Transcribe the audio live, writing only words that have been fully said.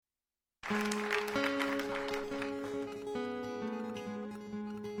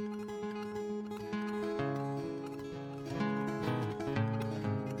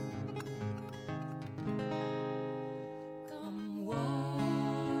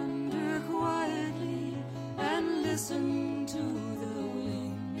Listen to the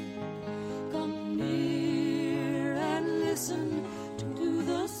wind. Come near and listen to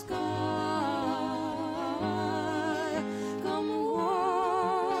the sky. Come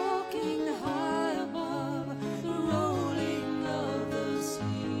walking high above the rolling of the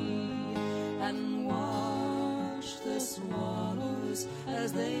sea, and watch the swallows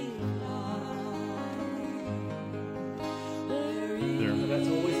as they fly. That's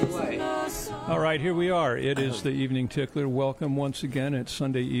always the way. All right, here we are. It is the Evening Tickler. Welcome once again. It's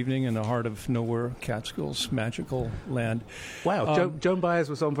Sunday evening in the heart of nowhere, Catskills, magical land. Wow, Joan Baez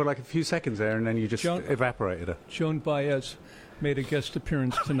was on for like a few seconds there, and then you just evaporated her. Joan Baez made a guest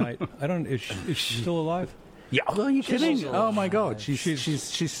appearance tonight. Is she still alive? Yeah, are you kidding? Oh my God,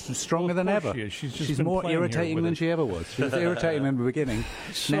 she's stronger than ever. She's more irritating than she ever was. She was irritating in the beginning.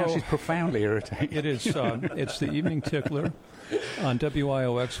 Now she's profoundly irritating. It is. It's the Evening Tickler on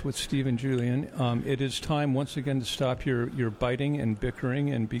WIOX with Steve and Julian. It is time once again to stop your biting and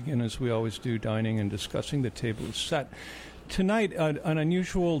bickering and begin, as we always do, dining and discussing. The table is set. Tonight, an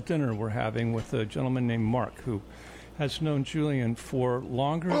unusual dinner we're having with a gentleman named Mark, who has known Julian for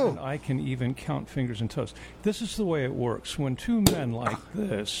longer than I can even count fingers and toes. This is the way it works. When two men like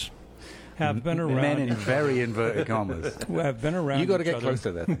this have been around... Men in very inverted commas. Who have been around you got to get close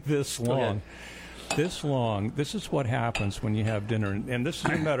to that. This long. This long. This is what happens when you have dinner. And this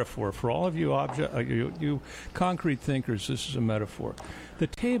is a metaphor. For all of you you concrete thinkers, this is a metaphor. The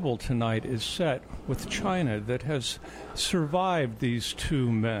table tonight is set with china that has survived these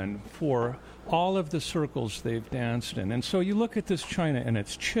two men for all of the circles they've danced in. And so you look at this china, and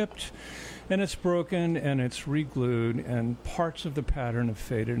it's chipped, and it's broken, and it's re-glued, and parts of the pattern have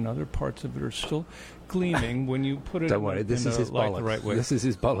faded, and other parts of it are still gleaming when you put it Don't worry, this is his bollocks. The right way. This is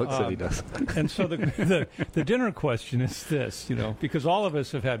his bollocks that he does. And so the dinner question is this, because all of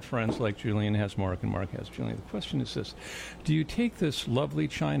us have had friends like Julian has Mark and Mark has Julian. The question is this: do you take this lovely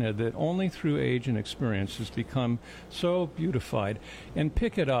china that only through age and experience has become so beautified and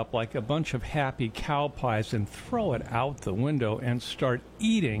pick it up like a bunch of happy cow pies and throw it out the window and start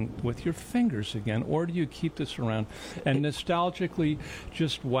eating with your fingers again? Or do you keep this around and nostalgically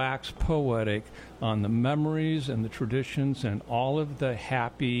just wax poetic on the memories and the traditions and all of the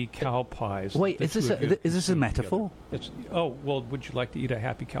happy cow pies? Wait, is this a metaphor? Well, would you like to eat a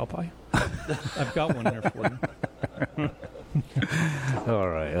happy cow pie? I've got one there for you. All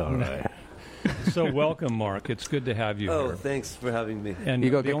right. So welcome, Mark. It's good to have you here. Oh, thanks for having me. And you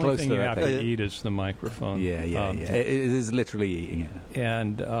got to the get only close thing to you that have to eat is the microphone. Yeah. It is literally eating it.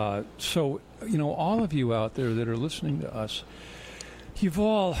 And so, all of you out there that are listening to us, you've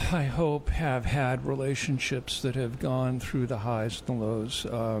all, I hope, have had relationships that have gone through the highs and the lows.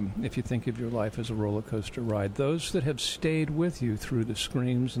 If you think of your life as a roller coaster ride, those that have stayed with you through the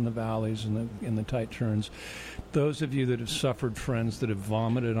screams and the valleys and the tight turns, those of you that have suffered friends that have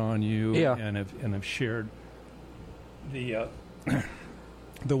vomited on you and have shared the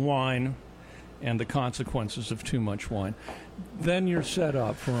wine and the consequences of too much wine. Then you're set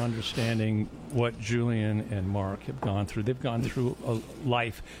up for understanding what Julian and Mark have gone through. They've gone through a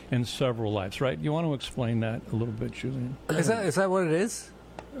life and several lives, right? You want to explain that a little bit, Julian? Is that what it is?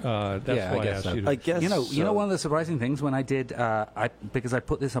 That's why I asked you to. I guess you know one of the surprising things when I did, because I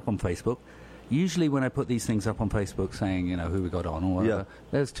put this up on Facebook. Usually when I put these things up on Facebook saying, who we got on or whatever,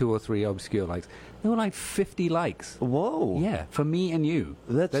 there's 2 or 3 obscure likes. There were like 50 likes. Whoa. Yeah, for me and you.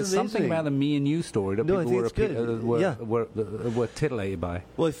 There's amazing. Something about the me and you story that people were titillated by.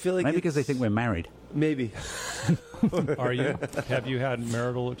 Well, I feel like maybe because they think we're married. Maybe. Are you? Have you had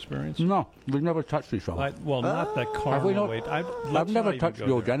marital experience? No, we've never touched each other. Not that carnal way. I've never touched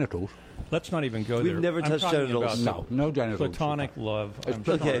your genitals. Let's not even go there. We've never touched genitals. No genitals. Platonic love.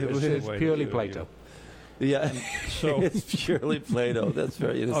 It's purely Plato. Yeah, so it's purely Plato. That's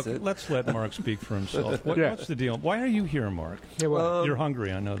very innocent. Okay, let's let Mark speak for himself. What's the deal? Why are you here, Mark? You're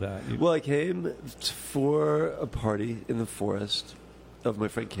hungry, I know that. Well, I came for a party in the forest of my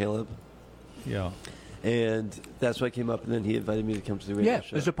friend Caleb. Yeah. And that's why I came up, and then he invited me to come to the radio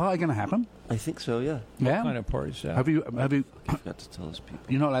show. Is the party going to happen? I think so, yeah. What kind of party is that? Have you... I forgot to tell us people.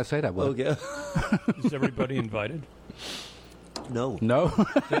 You're not allowed to say that word. Okay. Is everybody invited? No. No?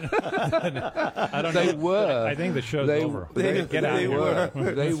 I don't They know. were. I think the show's They- over. They, Get out of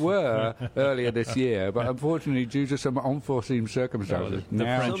here. They were earlier this year, but unfortunately, due to some unforeseen circumstances, The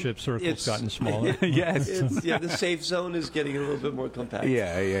now... friendship circle's It's- gotten smaller. Yes. The safe zone is getting a little bit more compact.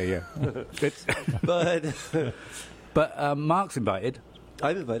 Yeah. It's, But Mark's invited.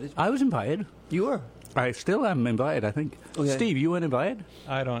 I'm invited. I was invited. You are. I still am invited, I think. Okay. Steve, you weren't invited?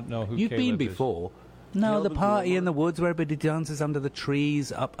 I don't know who You've Caleb been is. before. No, Caleb the and party Wilma. in the woods where everybody dances under the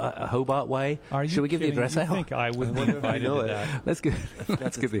trees up Hobart Way. Are you Should we give the kidding? address You out? think I would be wonder if I invited know to it. that? Let's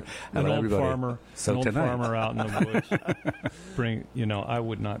give the An hello, old everybody. farmer, So an old tonight- farmer out in the woods. I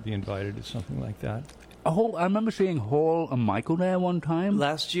would not be invited to something like that. I remember seeing Hall and Michael there one time.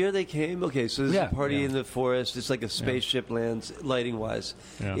 Last year they came. Okay, so there's Yeah. a party Yeah. in the forest. It's like a spaceship lands, lighting-wise,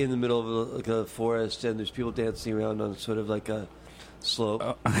 Yeah. in the middle of a forest, and there's people dancing around on sort of like a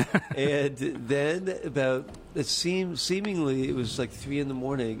slope. And then seemingly it was like 3 a.m,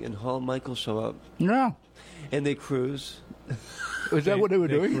 and Hall and Michael show up, Yeah. and they cruise. Is that what they were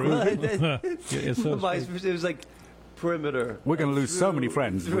doing? It's so It was like perimeter. We're going to lose so many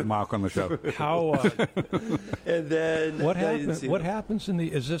friends through- with Mark on the show. How? And then What I didn't happens? see What them. happens in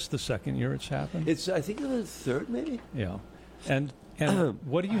the? Is this the second year it's happened? I think it was third, maybe. Yeah. And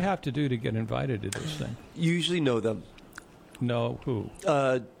what do you have to do to get invited to this thing? You usually know them. No, who?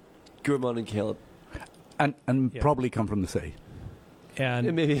 Gurman and Caleb. And Yeah. probably come from the sea.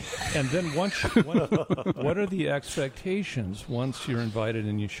 And Maybe. and then what are the expectations once you're invited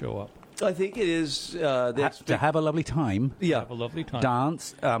and you show up? I think it is. To have a lovely time, Yeah. Have a lovely time.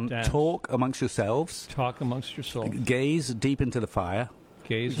 dance, Dance. talk amongst yourselves, Talk amongst yourselves. gaze deep into the fire,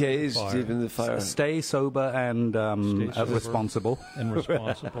 Gaze Deep in the fire. stay sober and Stay sober. responsible, and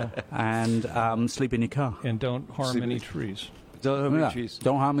responsible. and sleep in your car. And don't harm Sleep any in- trees. Don't have any Yeah. trees.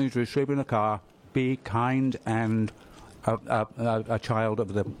 Don't harm any trees. Sleep in the car. Be kind and a child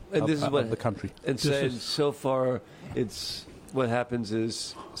of the And this is of what- the country. And This is- so far, it's what happens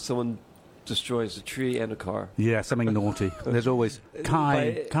is someone destroys a tree and a car. Yeah, something naughty. There's always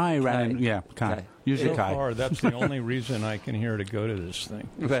Kai ran. Yeah, Kai. Kai. Usually So Kai. far, that's the only reason I can hear to go to this thing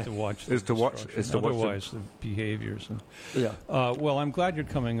is Right. to watch. Is the to watch- destruction. is to watch the- Otherwise, the behaviors. And, Yeah. well, I'm glad you're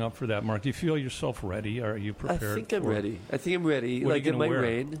coming up for that, Mark. Do you feel yourself ready? Are you I prepared? think I'm for it? ready. I think I'm ready. What are Like you in gonna my wear?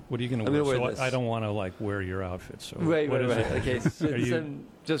 rain. What are you going to I'm wear? gonna wear So this. I don't want to wear your outfit. So Right. what is it? Okay. So Are you- then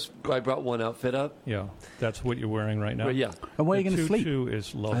I brought one outfit up. Yeah, that's what you're wearing right now. But yeah. And where are The you going to sleep? tutu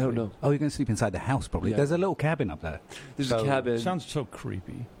is lovely. I don't know. Oh, you're going to sleep inside the house, probably. Yeah. There's a little cabin up there. There's So- a cabin. Sounds so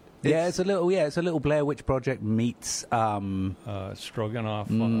creepy. Yeah, it's a little Blair Witch Project meets Stroganoff.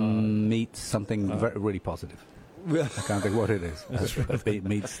 meets something really positive. I can't think what it is. It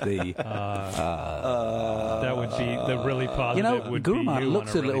meets the. that would be the really positive. You know, would be Gurman you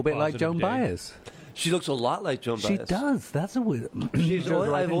looks on a little really bit like positive Joan day. Baez. She looks a lot like Joan She Baez. does. That's a weird.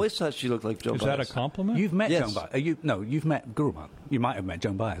 I've always thought she looked like Joan Is Baez. that a compliment? You've met Yes. Joan Baez. You've met Gurman. You might have met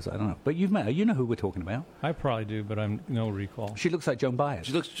Joan Baez. I don't know, but you've met her. You know who we're talking about. I probably do, but I'm no recall. She looks like Joan Baez.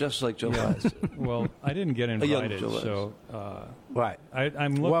 She looks just like Joan Baez. Well, I didn't get young invited, Joe Baez. so Right.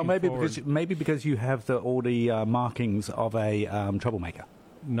 I'm looking Well, maybe forward. because you have all the markings of a troublemaker,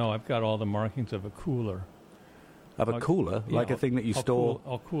 No, I've got all the markings of a cooler. of a cooler, Yeah, like a thing that you I'll store.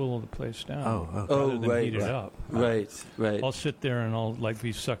 I'll cool the place down. Oh, okay. rather Oh, than right, heat it right. up. Right. I'll sit there and I'll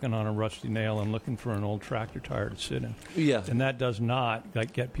be sucking on a rusty nail and looking for an old tractor tire to sit in, Yeah. and that does not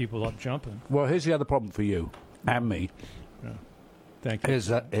get people up jumping. Well, here's the other problem for you and me. Thank you. Is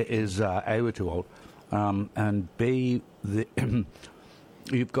that it is A, we're too old, and B,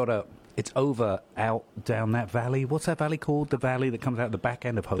 you've got a. It's over out down that valley. What's that valley called? The valley that comes out the back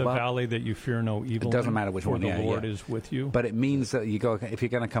end of The Hobart. valley that you fear no evil. It doesn't in, matter which for one, The yeah, Lord yeah. is with you. But it means that if you're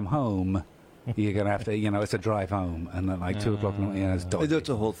going to come home, you're going to have to. It's a drive home, and at like 2 o'clock in the morning, it's dodgy. That's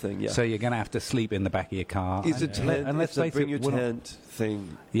a whole thing, yeah. So you're going to have to sleep in the back of your car. It's a And- tent. and let's It's a face bring it, your we're not- tent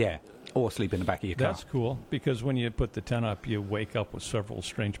thing. Yeah, or sleep in the back of your car. That's cool, because when you put the tent up, you wake up with several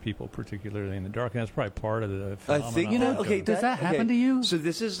strange people, particularly in the dark, and that's probably part of the I phenomenon. think okay, does that happen to you? So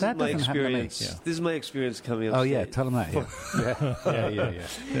this is That my doesn't happen to me. experience. Yeah. This is my experience coming up. Oh yeah, tell them that.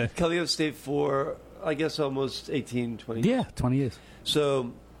 Yeah. Coming up state for I guess almost 18, 20. Yeah, 20 years.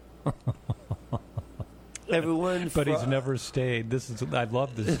 So everyone, But he's never stayed. I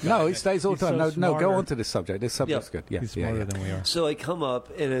love this guy. No, he stays all the He's time. so No, go smarter. on to this subject. This subject's good. Yeah, He's yeah, smarter yeah. than we are. So I come up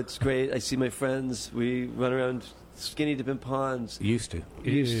and it's great. I see my friends. We run around skinny dipping ponds. Used to.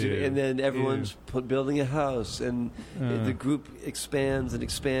 Used to, Ew. and then everyone's building a house, and Uh. the group expands and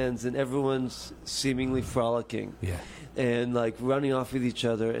expands, and everyone's seemingly frolicking Yeah. and like running off with each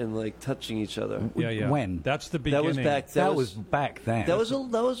other and like touching each other. Yeah. When? That's the That beginning. was back. That was back then. That was a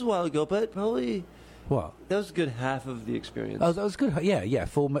while ago, but probably What? That was a good half of the experience. Oh, that was good. Yeah.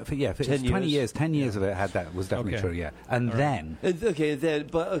 For 10 20 years. years. 10 years of it had that was definitely Okay. true. Yeah, and then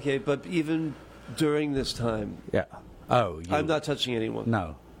But even during this time, yeah. Oh, you, I'm not touching anyone.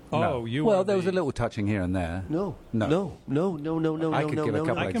 No. Oh, no. you Well, were there was the- a little touching here and there. No. No. I could give a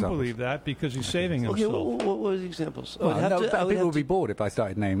couple I can examples. believe that because he's saving Okay, himself. what were the examples? Well, people would be bored if I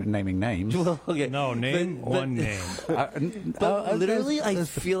started naming names. Well, okay. No, name one name. But literally, I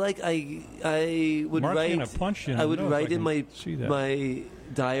feel like I would Mark's write. gonna punch you in I the would nose, write I in can see that. my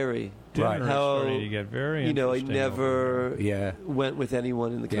diary. Dinner Right. is How, starting to get very I interesting never Yeah. went with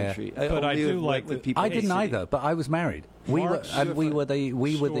anyone in the Yeah. country. But I only do went like with the- people. I in the didn't city. either, but I was married. We were Mark's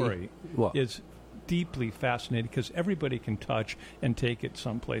the what? is deeply fascinating because everybody can touch and take it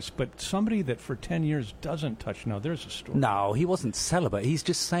someplace, but somebody that for 10 years doesn't touch, now there's a story. No, he wasn't celibate. He's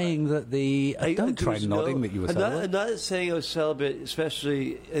just saying that the. Don't try nodding that you were celibate. I'm not saying I was celibate,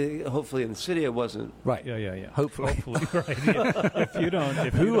 especially, hopefully in the city I wasn't. Right. Yeah. Hopefully. right. Yeah. If you don't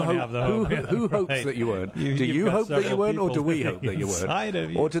have the hope, who hopes right. that you weren't? Do You've you got hope that you several weren't, or do people we hope that you inside of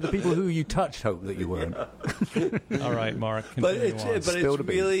weren't? you. Or do the people who you touched hope that you weren't? All right, Mark. But Continue it's on. Spill the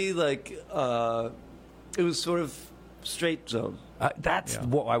beans. really like it was sort of straight zone. That's Yeah.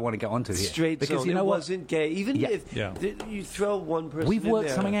 what I want to get onto here. Straight because zone. you know it what? wasn't gay. Even Yeah. if Yeah. you throw one person, We've in worked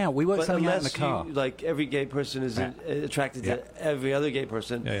there, something out. We worked but something out in the unless car. You, like every gay person is attracted Yeah. to every other gay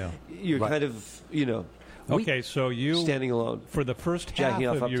person. Yeah. You're Right. kind of Okay, so you standing alone. for the first half Jacking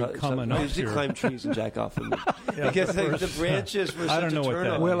off of up you top. coming I up used to here. climb trees and jack off them. Yeah, Because the the first- branches were I such don't know a what turn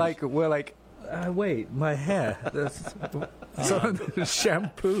that on. We're like. Wait, my hair.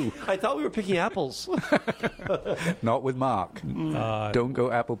 Shampoo. I thought we were picking apples. Not with Mark. Don't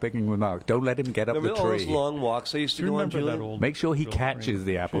go apple picking with Mark. Don't let him get up Remember the all those tree. long walks I used to Do you go on, remember that Julian? old? Make sure he Bill catches Murray?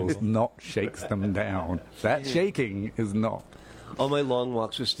 the apples, not shakes them down. That shaking is not. All my long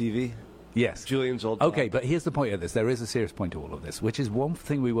walks with Stevie. Yes. Julian's old Okay, dog. but here's the point of this. There is a serious point to all of this, which is one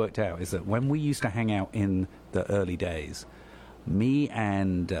thing we worked out is that when we used to hang out in the early days, me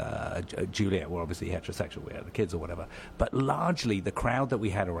and Juliet were obviously heterosexual. We had the kids or whatever. But largely the crowd that we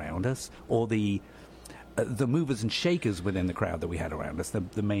had around us, or the movers and shakers within the crowd that we had around us,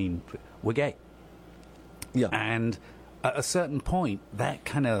 the main, were gay. Yeah. And at a certain point, that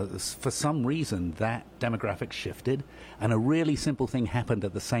kind of, for some reason, that demographic shifted, and a really simple thing happened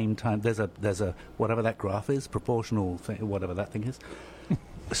at the same time. There's a whatever that graph is, proportional thing, whatever that thing is.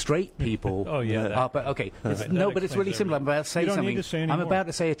 Straight people. Oh, yeah, that- but okay. Right, that No, but it's explains really simple. I'm everything. about to say You don't something. need to say I'm anymore. about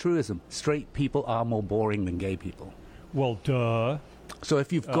to say a truism. Straight people are more boring than gay people. Well, duh. So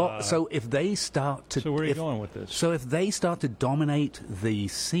if you've got, if they start to, So where are you going with this? So if they start to dominate the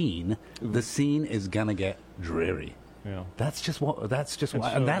scene is gonna get dreary. Yeah. That's just what. And And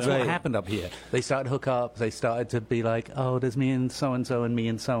so that's that- what happened up here. They started to hook up. They started to be like, "Oh, there's me and so and so, and me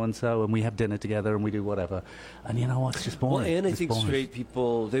and so, and we have dinner together, and we do whatever." And you know what? It's just boring. Well, and I It's think boring. straight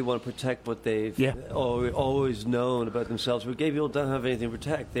people, they want to protect what they've Yeah. always known about themselves. But gay people don't have anything to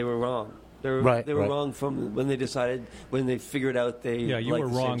protect. They were wrong. They were Right. wrong from when they figured out they Yeah, you liked were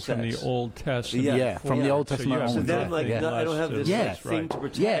the same wrong from the sex. Old Testament. Yeah, from the Old So you Testament have onwards. So then I'm like, nothing no, I don't have less this to- Yeah. thing to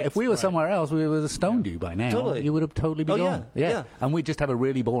protect. Yeah, if we were Right. somewhere else, we would have stoned you by now. Totally. You would have totally been Oh, gone. yeah. And we'd just have a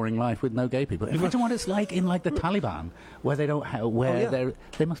really boring life with no gay people. Imagine what it's like in like the Taliban, where they don't have,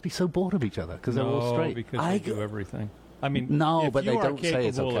 they must be so bored of each other because they're all No, straight. because they do everything. I mean, No, if but you they are don't say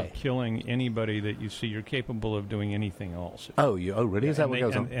it's capable okay. of killing anybody that you see, you're capable of doing anything else. Oh, really? Is that And what they-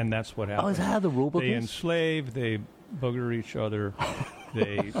 goes on? and that's what happens. Oh, is that how the rule book They is? enslave, they booger each other,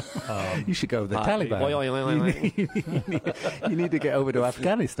 they... You should go with the Taliban. Oi, oi, oi, oi, oi. You need to get over to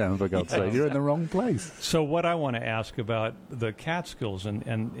Afghanistan, for God's sake. You're in the wrong place. So what I want to ask about the Catskills and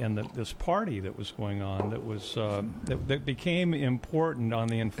this party that was going on that was that became important on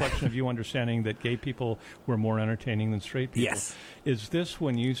the inflection of you understanding that gay people were more entertaining than straight people. Yes. Is this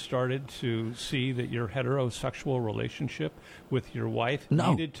when you started to see that your heterosexual relationship with your wife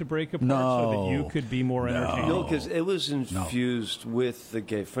No. needed to break apart so that you No. could be more entertaining? No, because it was infused with the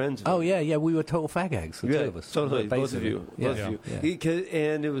gay friends. of Oh, it. yeah, we were total fag eggs, the two of us. Totally, both of Basically. you. Yeah. Both of you.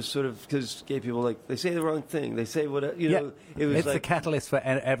 And it was sort of because gay people, like, they say the wrong thing. They say what, it was It's like... the catalyst for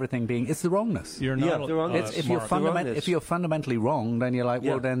everything being. It's the wrongness. You're Yeah, not they're wrong. It's, if smart. if you're fundamentally wrong, then you're like,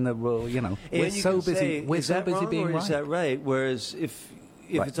 Yeah. well, then we're And we're you so can busy. say, We're is so that busy wrong being or right. is that right? Whereas if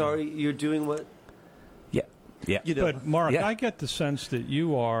Right. it's already, you're doing what, Yeah. But Mark, Yeah. I get the sense that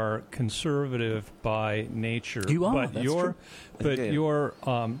you are conservative by nature. You are, but that's your true. but Okay. your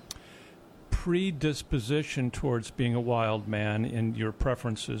predisposition towards being a wild man in your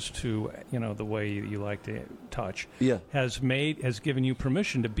preferences to, the way you like to touch, has given you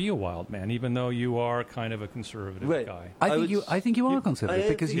permission to be a wild man, even though you are kind of a conservative guy. I think you are conservative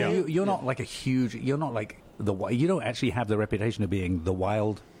because you're not like you're not like you don't actually have the reputation of being the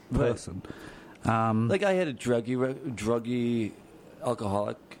wild person. Like I had a druggy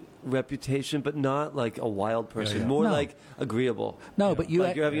alcoholic reputation, but not like a wild person. More like agreeable. No, but you're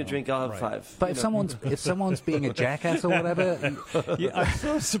having a drink, I'll have 5. But if someone's being a jackass or whatever, I'm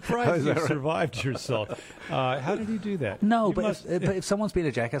so surprised you survived yourself. How did you do that? No, but if someone's being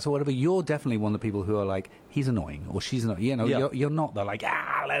a jackass or whatever, you're definitely one of the people who are like, he's annoying or she's annoying. You're not the like,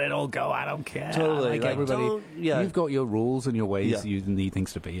 let it all go, I don't care. Totally, like everybody. You've got your rules and your ways you need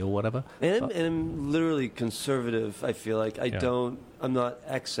things to be or whatever. And I'm literally conservative. I feel like I'm not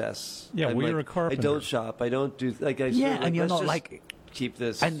excess. Yeah, you're a carpenter. I don't shop. I don't do and you're not like keep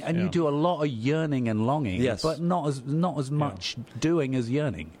this. And you do a lot of yearning and longing, but not as much doing as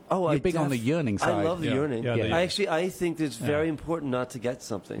yearning. Oh, you're big on the yearning side. I love the yearning. Yeah. I think it's very important not to get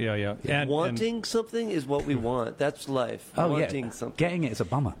something. Yeah. Wanting something is what we want. That's life. Wanting something. Getting it is a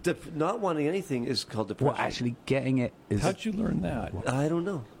bummer. Not wanting anything is called depression. Well, actually, getting it is. How'd you learn that? I don't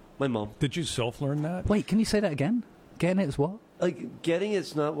know. My mom. Did you self-learn that? Wait, can you say that again? Getting it is what? Like, getting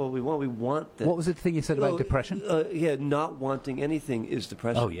it's not what we want. We want that. What was the thing you said about depression? Not wanting anything is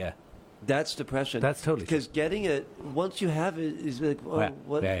depression. Oh, yeah. That's depression. That's totally because getting it, once you have it, is like,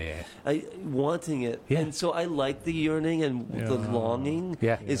 what? Yeah. Wanting it. Yeah. And so I like the yearning and the longing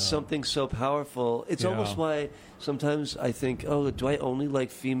is something so powerful. It's almost why sometimes I think, do I only like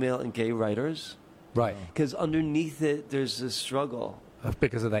female and gay writers? Right. Because underneath it, there's this struggle.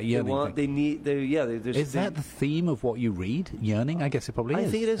 Because of that yearning Is that the theme of what you read? Yearning? I guess it probably is.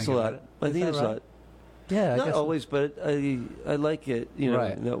 I think it is a lot. I think it's a lot. Yeah, not always, but I like it, in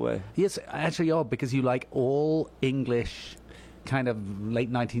that way. Yes, actually odd because you like all English, kind of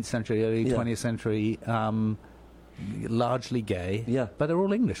late 19th century, early 20th century, largely gay. Yeah, but they're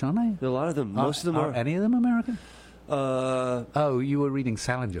all English, aren't they? A lot of them. Most of them are. Any of them American? You were reading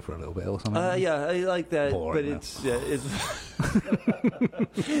Salinger for a little bit or something? Yeah, I like that. Boring, but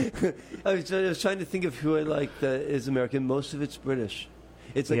I was trying to think of who I like that is American. Most of it's British.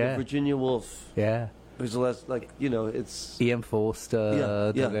 It's like a Virginia Woolf. Yeah. There's less, it's... Ian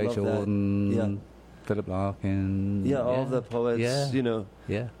Forster, W.H. Auden, Philip Larkin. All the poets,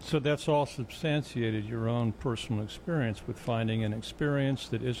 Yeah. So that's all substantiated your own personal experience with finding an experience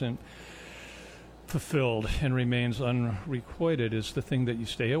that isn't fulfilled and remains unrequited is the thing that you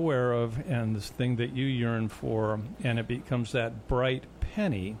stay aware of and the thing that you yearn for, and it becomes that bright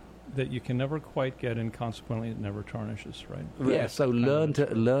penny that you can never quite get, and consequently it never tarnishes, right? Yeah, so learn to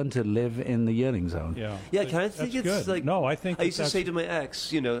live in the yearning zone. Yeah, kind of think it's good. like... No, I think I used to say to my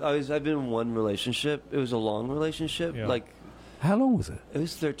ex, I've been in one relationship. It was a long relationship. Yeah. How long was it? It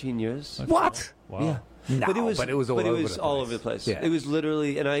was 13 years. What? Wow. Yeah. No, but it was all over the place. Yeah. It was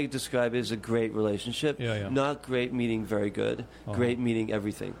literally, and I describe it as a great relationship. Yeah. Not great meaning very good. Great meaning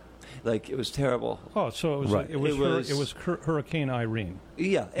everything. Like, it was terrible. Oh, so it was Hurricane Irene.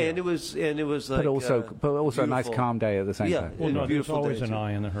 Yeah, and it was like, but also a nice calm day at the same time. Well, no, there's always day, an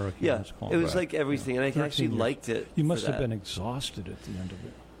eye in the hurricane. Yeah, it was like everything, and I actually liked it. You must have been exhausted at the end of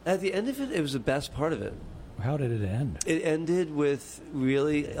it. At the end of it, it was the best part of it. How did it end? It ended with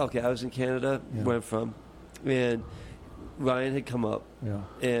I was in Canada, where I'm from, and Ryan had come up,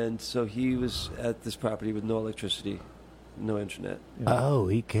 and so he was at this property with no electricity, no internet. Oh,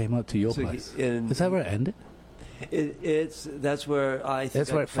 he came up to your place. Is that where it ended? That's where I think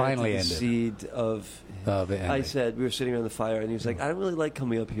that's where it finally ended. The seed of it ending. I said, we were sitting around the fire, and he was like, I don't really like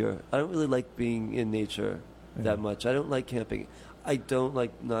coming up here. I don't really like being in nature that much. I don't like camping. I don't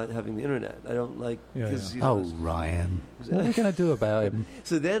like not having the internet. I don't like... Ryan. What are we going to do about him?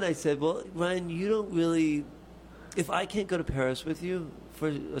 So then I said, well, Ryan, you don't really... If I can't go to Paris with you for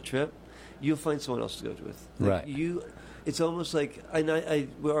a trip, you'll find someone else to go with. Right. It's almost like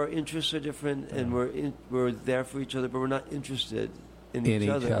our interests are different, and we're there for each other, but we're not interested in each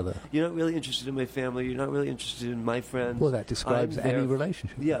other. You're not really interested in my family. You're not really interested in my friends. Well, that describes any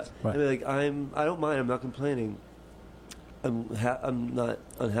relationship. Yeah. Right. I mean, I don't mind. I'm not complaining. I'm not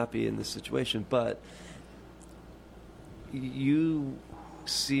unhappy in this situation, but you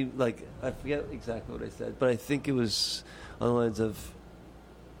seem like, I forget exactly what I said, but I think it was on the lines of,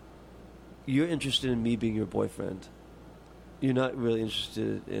 you're interested in me being your boyfriend. You're not really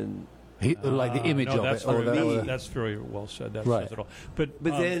interested in Like the image of that's it. Or that's very well said. That Right. says it all. But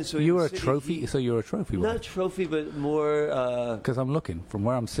then, so you were a sitting- trophy. So you're a trophy. Not a trophy, but more. Because I'm looking from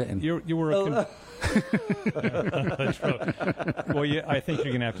where I'm sitting. you were a. That's right. Well, yeah, I think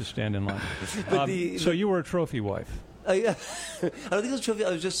you're going to have to stand in line. So you were a trophy wife. I don't think it was a trophy. I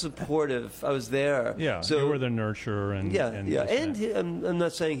was just supportive. I was there. Yeah. So you were the nurturer and I'm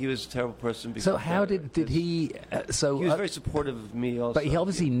not saying he was a terrible person. So how did he? So he was very supportive of me also. But he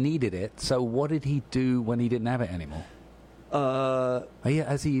obviously needed it. So what did he do when he didn't have it anymore?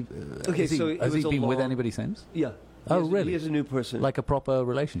 Has he been with anybody since? Yeah. Really? He is a new person. Like a proper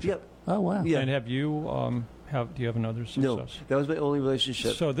relationship? Yep. Oh, wow. Yeah. And have you do you have another success? No, that was my only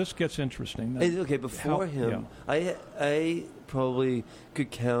relationship. So this gets interesting. Okay, before him, I probably could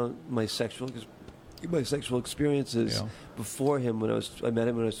count my sexual experiences before him I met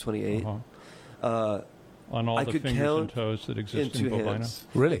him when I was 28. On all I the could fingers count and toes that exist in two bovina. hands.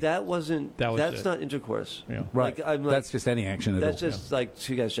 Really? That's not intercourse. Yeah. Right. Like, I'm that's just any action at all. That's just like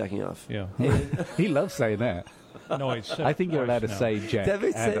two guys jacking off. Yeah. He loves saying that. No, I think you're allowed to say jack. Have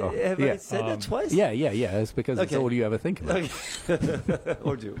I said that twice? Yeah. It's because it's all you ever think about. Okay.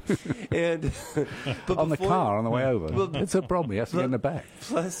 Or do. And but on the car on the way over. It's a problem. You have to get in the back.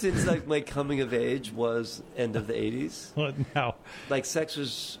 Plus, it's like my coming of age was end of the 80s. Well, now, like sex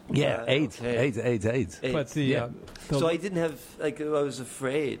was AIDS. But so I didn't have I was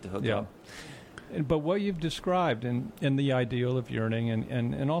afraid to hook up. But what you've described in the ideal of yearning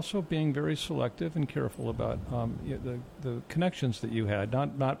and also being very selective and careful about the connections that you had,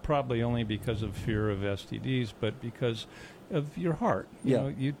 not probably only because of fear of STDs, but because of your heart. You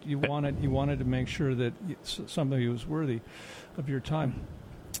know, you wanted to make sure that somebody was worthy of your time.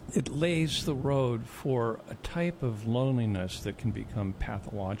 It lays the road for a type of loneliness that can become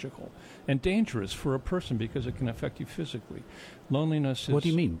pathological and dangerous for a person because it can affect you physically. Loneliness is... What do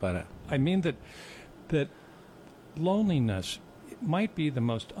you mean by that? I mean that loneliness might be the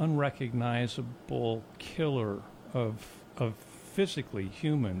most unrecognizable killer of physically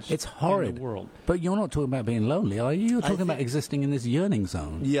humans it's horrid. in the world. But you're not talking about being lonely, are you? You're talking about existing in this yearning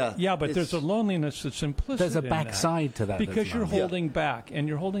zone. Yeah, but there's a loneliness that's implicit. There's a in backside to that. Because you're holding back, and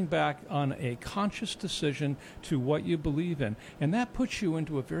you're holding back on a conscious decision to what you believe in, and that puts you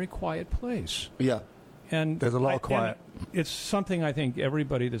into a very quiet place. Yeah. And there's a lot of quiet. It's something I think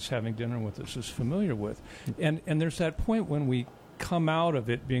everybody that's having dinner with us is familiar with. And there's that point when we come out of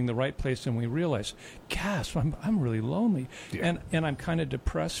it being the right place and we realize, gasp, I'm really lonely. Yeah. And I'm kind of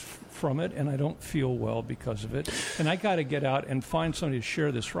depressed from it, and I don't feel well because of it. And I got to get out and find somebody to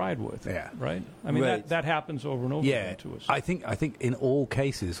share this ride with. Yeah. Right? I mean, that happens over and over again to us. I think in all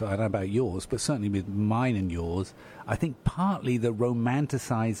cases, I don't know about yours, but certainly with mine and yours, I think partly the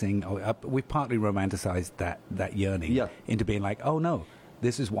romanticizing, we've partly romanticized that yearning into being like, oh no,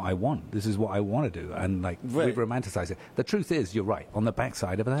 this is what I want. This is what I want to do. And, we've romanticized it. The truth is, you're right. On the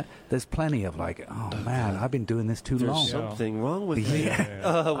backside of that, there's plenty of oh, man, I've been doing this too long. There's something wrong with me.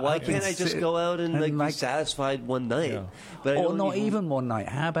 Why can't I just go out and be satisfied one night? Yeah. But or not even one night.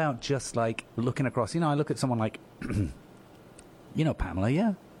 How about just, looking across? I look at someone like,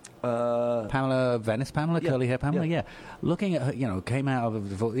 Pamela, Pamela, curly hair Pamela, looking at her, came out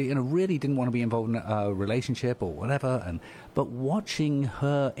of, really didn't want to be involved in a relationship or whatever, but watching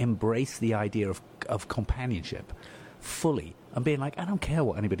her embrace the idea of companionship fully and being like, I don't care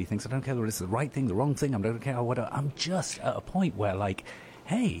what anybody thinks, I don't care whether it's the right thing, the wrong thing, I don't care what, I'm just at a point where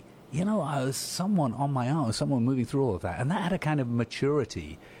hey, I was someone on my own, someone moving through all of that, and that had a kind of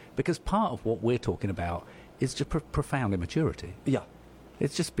maturity, because part of what we're talking about is just profound immaturity. Yeah.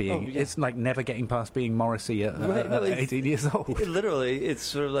 It's just being, it's like never getting past being Morrissey at 18 years old. Literally, it's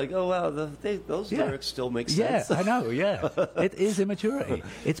sort of like, oh, wow, those lyrics still make sense. Yeah, I know, It is immaturity.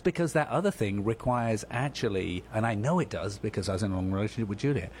 It's because that other thing requires actually, and I know it does because I was in a long relationship with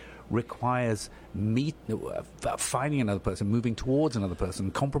Julia, requires finding another person, moving towards another person,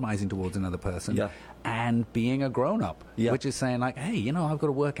 compromising towards another person, and being a grown-up, which is saying hey, I've got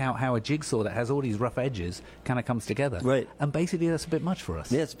to work out how a jigsaw that has all these rough edges kind of comes together. Right. And basically that's a bit much for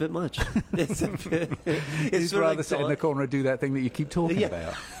us. Yeah, it's a bit much. It's rather sit in the corner and do that thing that you keep talking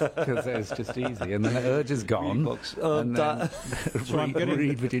about, because it's just easy, and then the urge is gone. And then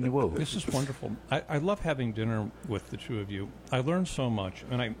read Virginia Woolf. This is wonderful. I love having dinner with the two of you. I learn so much,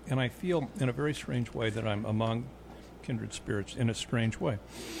 and I feel in a very strange way that I'm among kindred spirits in a strange way.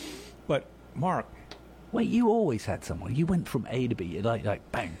 But Mark, wait, you always had someone. You went from A to B, like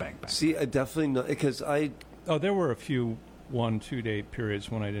bang, bang, bang. See, I definitely know, because there were a few 1-2 day periods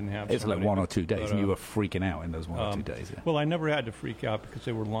when I didn't have. It's somebody. like 1 or 2 days, But, and you were freaking out in those 1 or 2 days. Yeah. Well, I never had to freak out because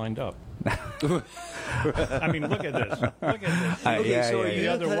they were lined up. I mean, look at this. Look at this. So are you The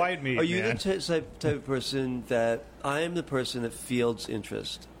other type- white meat, Are you man. the type of person that I am the person that fields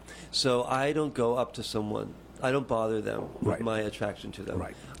interest? So I don't go up to someone. I don't bother them with Right. my attraction to them.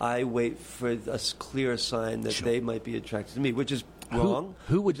 Right. I wait for a clear sign that Sure. they might be attracted to me, which is wrong.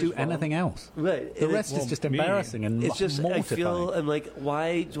 Who would which is do wrong. anything else? Right. The And rest is just embarrassing and it's just, I mortifying. feel, I'm like,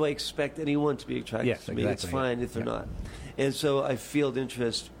 why do I expect anyone to be attracted Yes, to me? It's exactly, fine if they're yeah. not. And so I field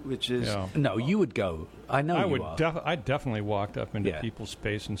interest, which is... Yeah. No, you would go. I know I you would. are. I definitely walked up into Yeah. people's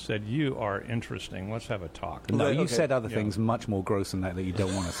space and said, "You are interesting. Let's have a talk." No, Right, you okay. said other Yeah. things much more gross than that you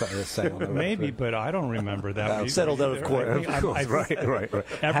don't want to say on the Maybe, record. but I don't remember that. Settled out of court. Of course, right.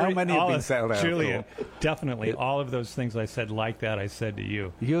 How many have been settled out? Julian, definitely. All of those things I said like that, I said to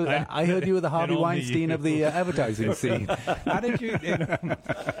you. I heard you were the Harvey only Weinstein you. of the advertising scene. How did you?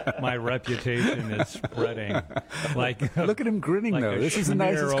 My reputation is spreading. Like, Look at him grinning, like though. a This is the schmear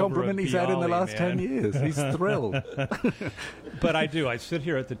nicest over compliment a he's had in the Bialy, last 10 man. years. He's thrilled. But I do. I sit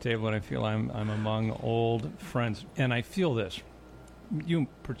here at the table and I feel I'm among old friends, and I feel this. You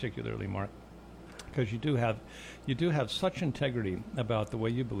particularly, Mark, because you do have such integrity about the way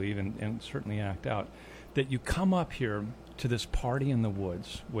you believe and certainly act out, that you come up here to this party in the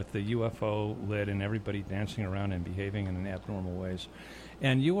woods with the UFO lit and everybody dancing around and behaving in abnormal ways.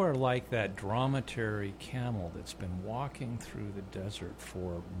 And you are like that dromedary camel that's been walking through the desert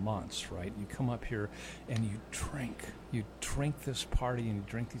for months, right? You come up here and you drink this party and you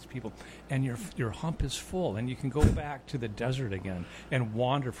drink these people, and your hump is full, and you can go back to the desert again and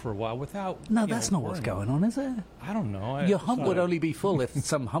wander for a while without. No, that's not what's going on, is it? I don't know. Your hump would only be full if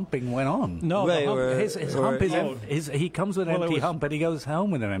some humping went on. No, Right, the hump, or- His hump is he comes with an Well, it empty was- hump, but he goes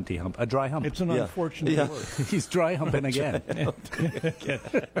home with an empty hump, a dry hump. it's an Yeah. unfortunate Yeah. word. He's dry humping again.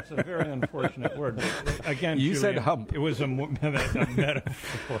 It's a very unfortunate word. Again, You said Julian, hump. It was a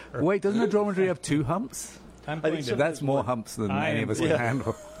metaphor. Wait, doesn't a dromedary have 2 humps? I'm think going so. to, That's more humps than any of us can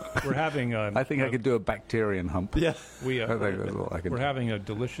handle. we're having a. I think I could do a bacterian hump. Yeah. We, I think that's all I can we're do. having a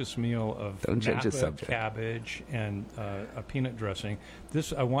delicious meal of Don't change the Napa subject. cabbage and a peanut dressing.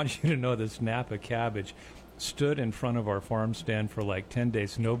 This, I want you to know, this Napa cabbage stood in front of our farm stand for like 10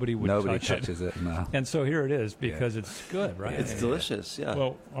 days. Nobody would Nobody touch touches it. No. And so here it is because it's good, right? It's delicious, yeah.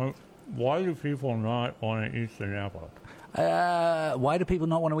 Well, why do people not want to eat the Napa? Why do people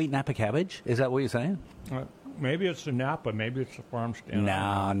not want to eat Napa cabbage? Is that what you're saying? Maybe it's the Napa, maybe it's the farm stand.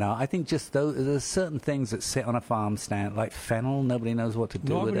 No. I think just there's certain things that sit on a farm stand, like fennel. Nobody knows what to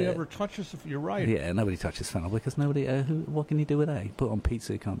do with Nobody it. ever touches it. You're right. Yeah, nobody touches fennel because nobody. What can you do with it? You put it on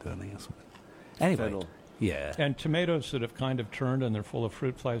pizza, you can't do anything else with it. Anyway, Fennel. yeah. And tomatoes that have kind of turned and they're full of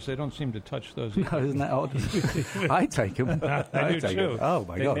fruit flies, they don't seem to touch those. No, isn't that odd? I take them. I do take too. 'em. Oh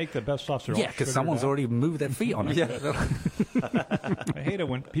my they god! make the best sauce. They're all Yeah, because sugared someone's out. already moved their feet on it. Yeah. I hate it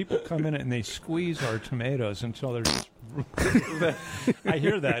when people come in and they squeeze our tomatoes until they're just. I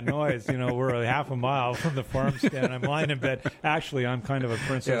hear that noise. You know, we're a half a mile from the farm stand. I'm lying in bed. Actually, I'm kind of a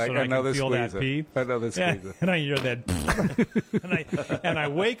princess, Yeah, and I can feel that pee. Another Yeah, squeezer. and I hear that, and I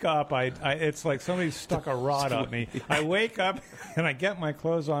wake up. It's like somebody stuck a rod on me. I wake up and I get my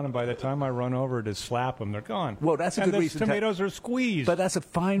clothes on, and by the time I run over to slap them, they're gone. Well, that's a and good the reason to- tomatoes are squeezed. But that's a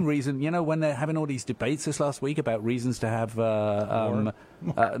fine reason. You know, when they're having all these debates this last week about reasons to have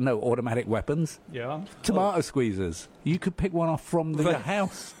automatic weapons. yeah. Tomato squeezers. You could pick one off from the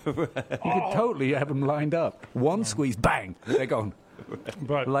house. You could totally have them lined up. One squeeze, bang, they're gone.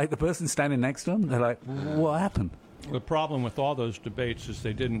 But Like the person standing next to them, they're like, what happened? the problem with all those debates is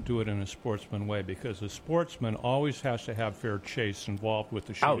they didn't do it in a sportsman way, because a sportsman always has to have fair chase involved with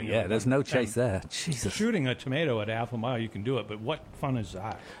the shooting. Oh, yeah, there's no chase And there. Jesus. Shooting a tomato at half a mile, you can do it, but what fun is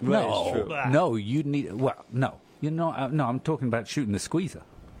that? Right, it's true. No, you need, well, no. You're not, no, I'm talking about shooting the squeezer.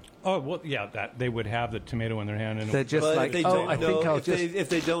 Oh, well, yeah, that they would have the tomato in their hand. And They're just But like, if they oh, don't I think know, I'll just... if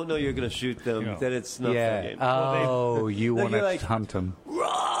they don't know you're going to shoot them, Yeah. then it's not yeah. fair game. Oh, you Then want you're to like, hunt them.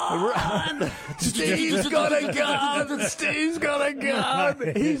 Run! Steve's got a gun! Steve's got a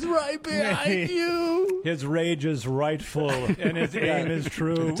gun! He's right behind you! his rage is rightful and his aim is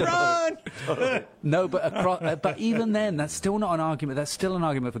true. Run! No, but even then, that's still not an argument. That's still an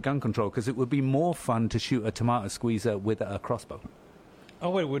argument for gun control, because it would be more fun to shoot a tomato squeezer with a crossbow.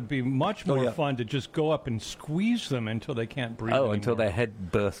 Oh, it would be much more yeah. fun to just go up and squeeze them until they can't breathe Oh, anymore. until their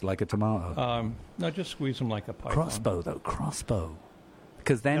head bursts like a tomato. No, just squeeze them like a python. Crossbow.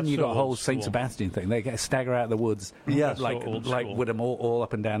 Because then That's you so got a whole old Saint school. Sebastian thing. They get stagger out of the woods, Yeah. like So old like school. with them all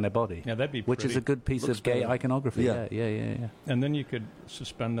up and down their body. Yeah, that'd be which is pretty. a good piece Looks of gay better. iconography. Yeah. Yeah. And then you could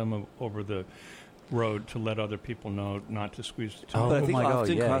suspend them over the road to let other people know not to squeeze it too Oh, much. But I think my God,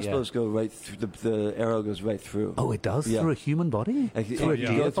 often yeah, crossbows go right through, the arrow goes right through. Oh, it does? Yeah. Through a human body? Like, Through a yeah.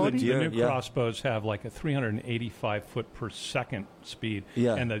 deer Go through a body? deer. The new yeah. crossbows have like a 385 foot per second speed,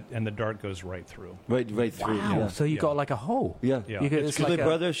 Yeah. and the dart goes right through. Right through. Wow, Yeah. so you Yeah. got like a hole. Yeah. Yeah. You could, It's it's Because like my a,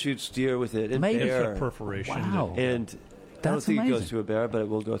 brother shoots deer with it. And Maybe. It's bear. a perforation. Wow. And I don't That's think it amazing. goes through a bear, but it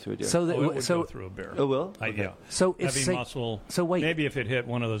will go through a deer. So, It would so go through a bear. it will? Yeah. So it's Heavy muscle. So wait. Maybe if it hit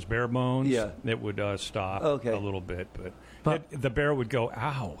one of those bare bones, Yeah. it would stop Okay. a little bit, But- the bear would go,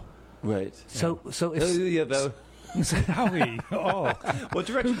 ow. Right. So it's Yeah, that, Owie. Oh, what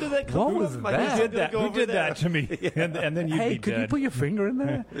direction did that come What from? was My that? hand's who did gonna that? go Who over did there. that to me? And then you'd hey, be could you dead. put your finger in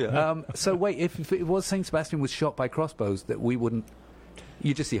there? Yeah. So wait, if it was Saint Sebastian was shot by crossbows, that we wouldn't.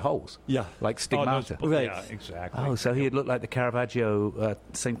 You just see holes. Yeah. Like those- stigmata. Right. Yeah, exactly. Oh, so he'd look like the Caravaggio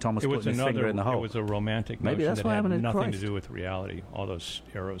St. Thomas It was putting his finger in the hole. It was a romantic Maybe notion that's that why had I'm in nothing Christ. to do with reality. All those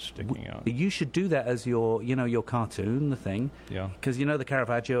arrows sticking out. You should do that as your, your cartoon, the thing. Yeah. Because the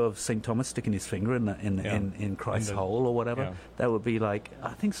Caravaggio of St. Thomas sticking his finger in Christ's In the- hole or whatever. yeah. That would be like,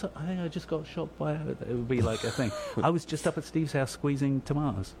 I think so. I think I just got shot by. It would be like a thing. I was just up at Steve's house squeezing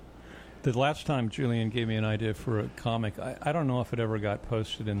tomatoes. The last time Julian gave me an idea for a comic, I don't know if it ever got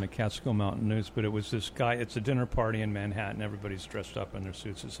posted in the Catskill Mountain News, but it was this guy. It's a dinner party in Manhattan. Everybody's dressed up in their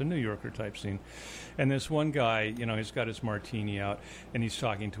suits. It's a New Yorker type scene. And this one guy, he's got his martini out, and he's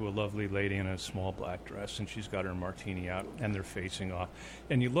talking to a lovely lady in a small black dress, and she's got her martini out, and they're facing off.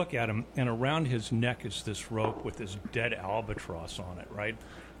 And you look at him, and around his neck is this rope with this dead albatross on it, right?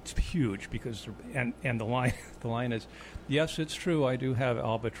 It's huge because and the line is, yes, it's true, I do have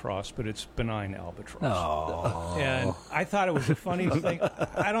albatross, but it's benign albatross. Oh. And I thought it was the funniest thing.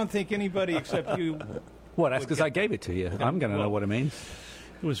 I don't think anybody except you. Well, that's because I gave it to you. I'm going to know what it means.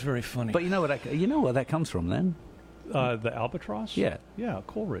 It was very funny. But you know where that comes from then? The albatross? Yeah. Yeah,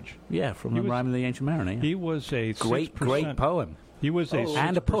 Coleridge. Yeah, from the was- Rime of the Ancient Mariner. Yeah. He was a Great 6%, poem. He was a 6%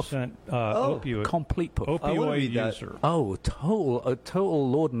 And a puff. opioid, Complete puff. I wanna opioid read that. user. Oh, a total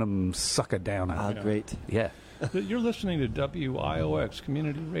laudanum sucker downer. Ah, great. Yeah. You're listening to WIOX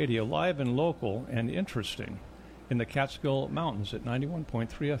Community Radio, live and local and interesting in the Catskill Mountains at 91.3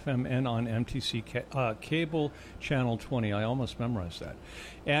 FM and on MTC cable channel 20. I almost memorized that.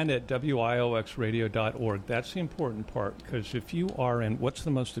 And at WIOXradio.org. That's the important part, because if you are in, what's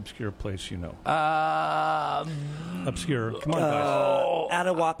the most obscure place you know? Obscure. Come on, guys.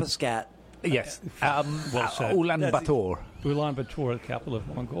 Atawapiskat. Yes. Well said. Ulaanbaatar. Ulaanbaatar, the capital of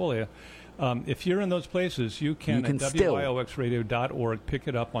Mongolia. If you're in those places, you can can at still- WIOXradio.org pick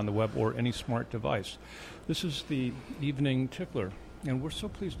it up on the web or any smart device. This is the evening Tickler, and we're so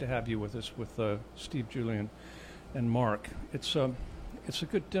pleased to have you with us with Steve, Julian, and Mark. It's a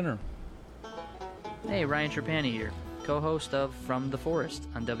good dinner. Hey, Ryan Trapani here, co-host of From the Forest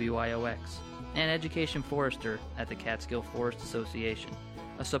on WIOX, and education forester at the Catskill Forest Association,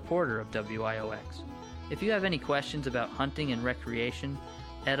 a supporter of WIOX. If you have any questions about hunting and recreation,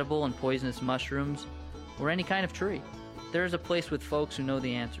 edible and poisonous mushrooms, or any kind of tree, there is a place with folks who know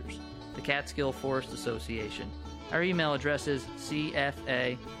the answers, the Catskill Forest Association. Our email address is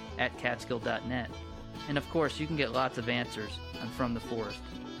cfa@catskill.net. And of course, you can get lots of answers on From the Forest,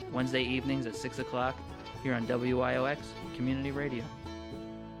 Wednesday evenings at 6 o'clock here on WIOX Community Radio.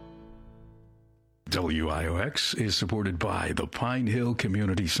 WIOX is supported by the Pine Hill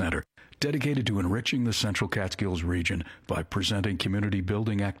Community Center, dedicated to enriching the Central Catskills region by presenting community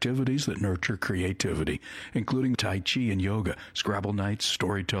building activities that nurture creativity, including Tai Chi and yoga, Scrabble nights,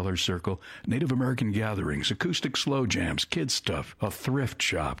 storyteller circle, Native American gatherings, acoustic slow jams, kids stuff, a thrift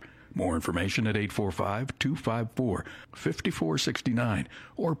shop. More information at 845-254-5469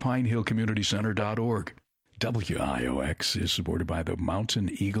 or pinehillcommunitycenter.org. WIOX is supported by the Mountain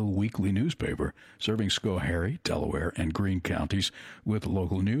Eagle Weekly newspaper, serving Schoharie, Delaware, and Greene counties with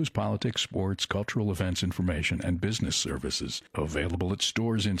local news, politics, sports, cultural events, information, and business services. Available at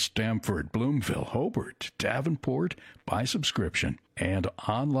stores in Stamford, Bloomville, Hobart, Davenport, by subscription, and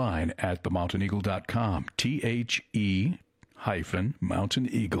online at themountaineagle.com,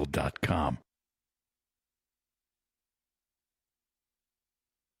 THE-mountaineagle.com.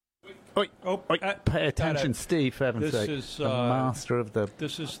 Pay attention, Steve, for heaven's This sake. is, the master of the...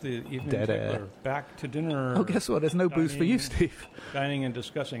 This is the evening Dead Tickler. air. Back to dinner. Oh, guess what? There's no booze for you, Steve. Dining and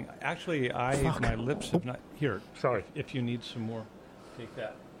discussing. Actually, my lips have not... Here. Sorry. If you need some more, take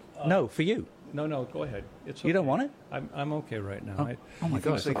that. No, for you. No, go ahead. It's okay. You don't want it? I'm okay right now. Oh, my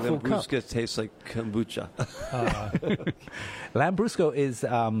God. It's like a full cup. Lambrusca tastes like kombucha. Lambrusco is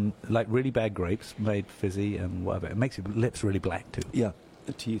like really bad grapes made fizzy and whatever. It makes your lips really black, too. Yeah.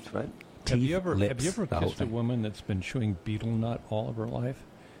 The teeth, right? Have Teeth, you ever lips, the whole kissed a thing. woman that's been chewing betel nut all of her life?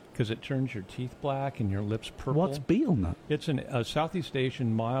 because it turns your teeth black and your lips purple. What's betel nut? It's a Southeast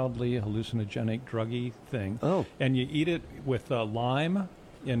Asian mildly hallucinogenic druggy thing. Oh. And you eat it with lime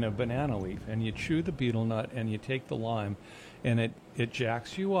in a banana leaf, and you chew the betel nut and you take the lime, and it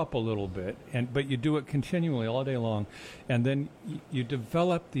jacks you up a little bit, but you do it continually all day long, and then you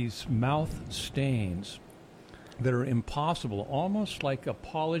develop these mouth stains that are impossible, almost like a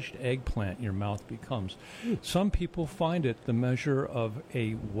polished eggplant your mouth becomes. Some people find it the measure of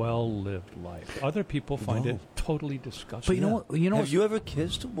a well-lived life. Other people find it totally disgusting. But you know what? Have you ever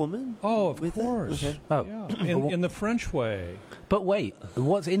kissed a woman? Oh, of with course. Okay. Oh. Yeah. In the French way. But wait,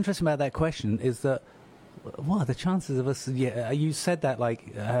 what's interesting about that question is that, what are the chances of us? Yeah, you said that,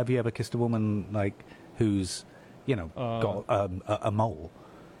 like, have you ever kissed a woman, like, who's, got a mole?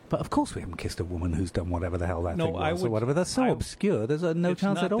 But of course we haven't kissed a woman who's done whatever the hell that thing was or whatever. That's so obscure. There's no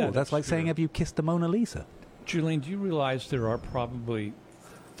chance at all. That's like saying, have you kissed the Mona Lisa? Julian, do you realize there are probably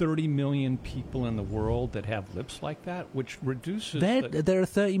 30 million people in the world that have lips like that, which reduces... There are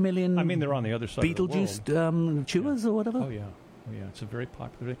 30 million... I mean, they're on the other side of the world. Beetlejuice chewers or whatever? Oh, yeah. It's a very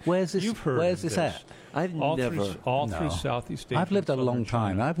popular... Where's this? You've heard Where's of this at? I've all never... through Southeast Asia. I've lived a long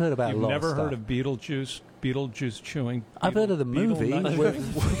time. I've heard about a lot of You've never stuff. heard of Beetlejuice chewing? I've heard of the movie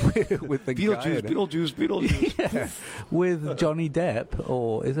with the Beetlejuice. yeah, with Johnny Depp,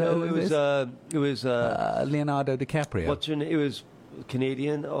 or is that It was Leonardo DiCaprio? What's her name? It was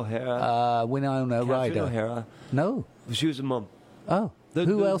Canadian O'Hara. Winona Ryder. O'Hara. No. She was a mum. Oh.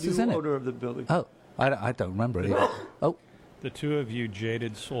 Who else is in it? The owner of the building. Oh, I don't remember it either. Oh. The two of you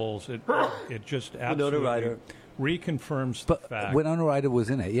jaded souls, it just absolutely Ryder. reconfirms the fact. Winona Ryder was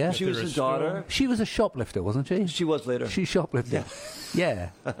in it, yeah? She was his daughter. She was a shoplifter, wasn't she? She was later. She shoplifted.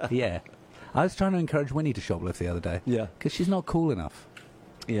 Yeah. Yeah. I was trying to encourage Winnie to shoplift the other day. Yeah. Because she's not cool enough.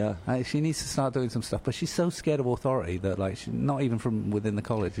 Yeah. She needs to start doing some stuff, but she's so scared of authority that, like, not even from within the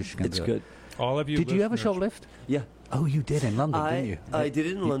college is she going to do it. It's good. All of you. Did you ever shoplift? Yeah. Oh, you did in London, didn't you? I did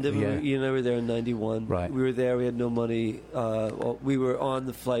it in London. Yeah. You and I were there in 91. Right. We were there. We had no money. We were on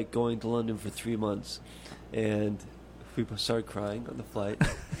the flight going to London for 3 months. And we started crying on the flight.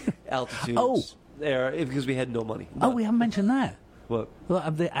 Altitudes. There, because we had no money. Oh, we haven't mentioned that. What?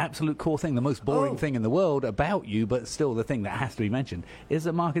 Well, the absolute core thing, the most boring thing in the world about you, but still the thing that has to be mentioned, is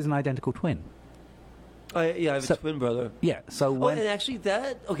that Mark is an identical twin. I have a twin brother. Yeah, so when... and actually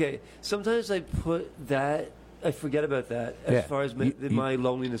sometimes I put that, I forget about that as far as my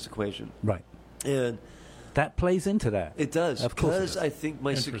loneliness equation. Right. And that plays into that. It does. Of course it Because does. I think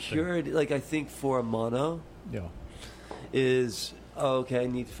my security, I think for a mono is, I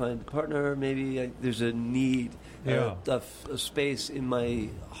need to find a partner. Maybe there's a need, a space in my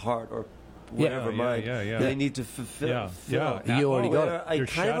heart or whatever mind that I need to fulfill. You already got it. I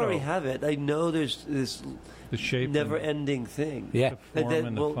kind of already have it. I know there's this never-ending thing. The form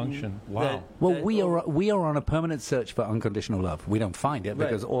and the function. Wow. We are on a permanent search for unconditional love. We don't find it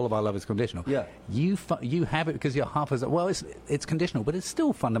because all of our love is conditional. Yeah. You have it because you're half as well. It's conditional, but it's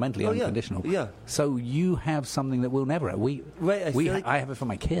still fundamentally unconditional. Yeah. So you have something that we'll never have. I have it for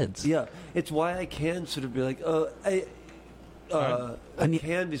my kids. Yeah. It's why I can sort of be like, I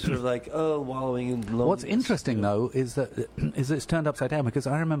can be sort of like, wallowing in loneliness. What's interesting, though, is that it's turned upside down, because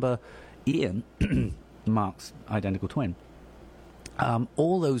I remember Ian, Mark's identical twin,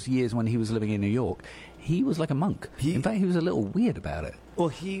 all those years when he was living in New York, he was like a monk. In fact, he was a little weird about it. Well,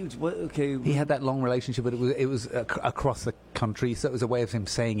 he had that long relationship, but it was across the country, so it was a way of him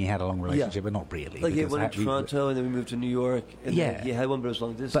saying he had a long relationship, but not really. Like he had one in Toronto, and then we moved to New York, and then he had one, but it was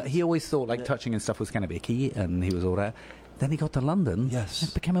long distance. But he always thought touching and stuff was kind of icky, and he was all that. Then he got to London. Yes.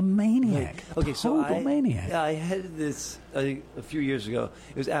 And became a maniac. Right. Okay, so maniac. Yeah, I had this, I think, a few years ago.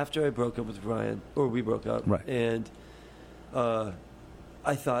 It was after I broke up with Ryan, or we broke up. Right. And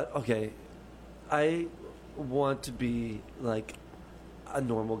I thought, I want to be like a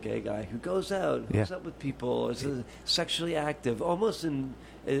normal gay guy who goes out, hooks up with people, is sexually active, almost in,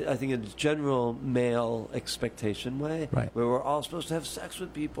 I think, a general male expectation way, where we're all supposed to have sex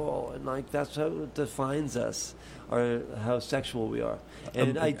with people, and like that's how it defines us, or how sexual we are.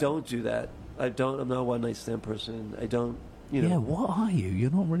 And I don't do that. I'm not a one night stand person. I don't. Yeah, what are you?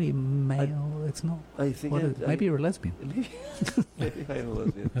 You're not really male. It's not. I think maybe you're a lesbian. Maybe I am a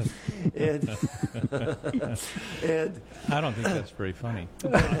lesbian. and I don't think that's very funny.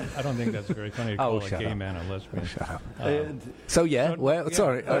 I don't think that's very funny to call a gay man a lesbian. Shut up.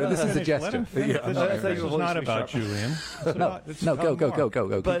 Sorry. This is a gesture. This is not about Julian.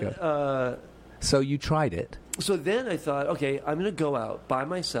 Go. But so you tried it. So then I thought, I'm going to go out by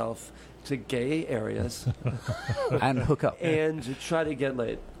myself to gay areas and hook up and try to get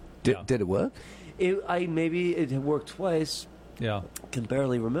laid. Did it work? It had worked twice, can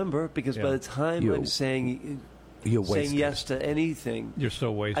barely remember because by the time I'm saying yes to anything, you're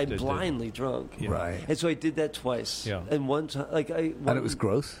so wasted. I'm blindly drunk. Right. And so I did that twice. Yeah. And one time, and it was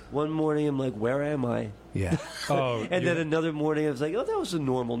gross. One morning, I'm like, "Where am I?" Yeah. And then another morning, I was like, "Oh, that was a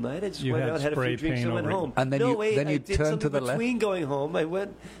normal night. I just went out, had a few drinks, and went home." And then you turned to the left. Between going home, I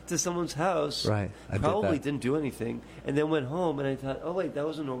went to someone's house. Right. Probably didn't do anything, and then went home, and I thought, "Oh wait, that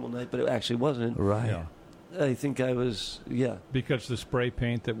was a normal night," but it actually wasn't. Right. Yeah. I think I was, because the spray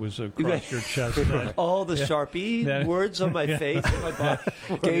paint that was across your chest, all the Sharpie words on my face, and my body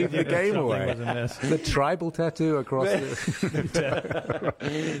gave the game away. The tribal tattoo across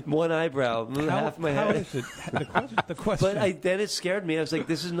one eyebrow, half my head. Is it? The question. But then it scared me. I was like,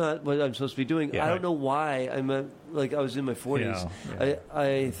 "This is not what I'm supposed to be doing." I don't know why. I was in my 40s.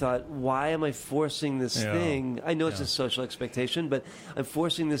 I thought, why am I forcing this thing? I know it's a social expectation, but I'm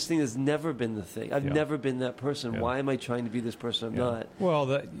forcing this thing that's never been the thing. I've never been that person. Why am I trying to be this person I'm not?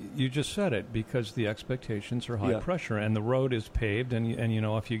 Well, you just said it, because the expectations are high pressure, and the road is paved, and you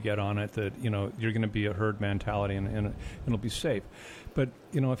know, if you get on it, that you're going to be a herd mentality, and it'll be safe. But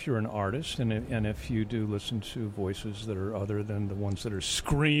if you're an artist, and if you do listen to voices that are other than the ones that are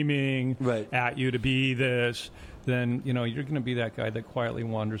screaming at you to be this, then you're going to be that guy that quietly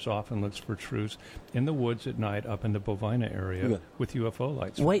wanders off and looks for truths in the woods at night up in the Bovina area with UFO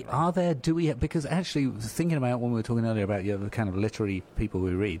lights. Wait, are there? Because actually, thinking about when we were talking earlier about the kind of literary people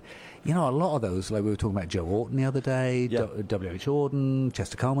we read, a lot of those, like we were talking about Joe Orton the other day, W.H. Auden,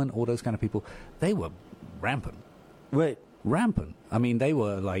 Chester Coleman, all those kind of people, they were rampant. Right. Rampant. I mean, they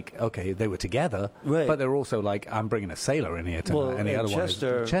were like, okay, they were together, but they were also like, I'm bringing a sailor in here tonight. And the other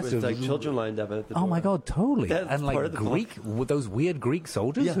Chester with like children lined up at the door. Oh my God, totally. That's and like Greek, those weird Greek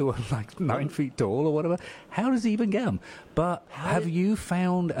soldiers who are like 9 feet tall or whatever. How does he even get them? But have you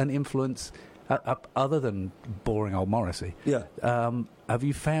found an influence other than boring old Morrissey? Yeah. Have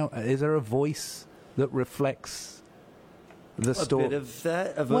you found? Is there a voice that reflects the story? A bit of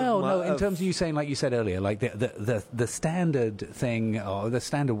that. In terms of you saying, like you said earlier, like the standard thing or the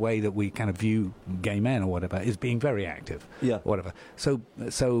standard way that we kind of view gay men or whatever is being very active. Yeah. Whatever. So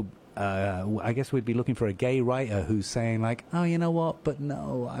I guess we'd be looking for a gay writer who's saying like, oh, you know what? But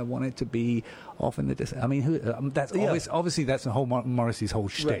no, I want it to be off in the I mean, that's obviously that's the whole Morrissey's whole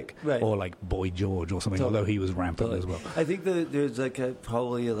shtick, or like Boy George or something. Although he was rampant as well. I think there's like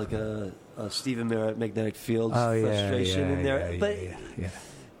probably a Stephen Merritt magnetic field frustration in there,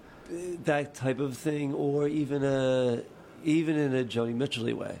 that type of thing, or even in a Joni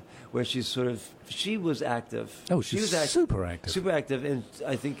Mitchell-y way, where she was active. Oh, she was super active, and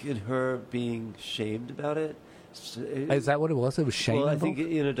I think in her being shamed about it. Is that what it was? It was shame. Well, I think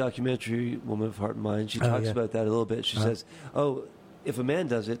in a documentary, Woman of Heart and Mind, she talks about that a little bit. She says, "Oh, if a man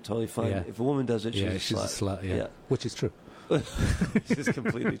does it, totally fine. If a woman does it, she's a slut." Yeah, which is true. It's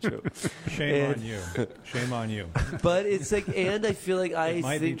completely true. Shame on you. But it's like, and I feel like it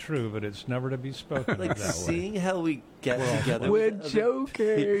might be true, but it's never to be spoken like that seeing way. How we get together. We're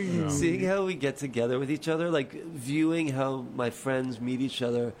joking. Seeing how we get together with each other, like viewing how my friends meet each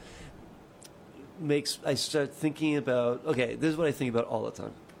other, I start thinking about. Okay, this is what I think about all the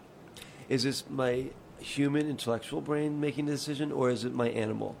time. Is this my human intellectual brain making the decision, or is it my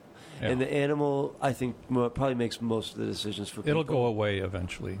animal? Yeah. And the animal, I think, probably makes most of the decisions for people. It'll go away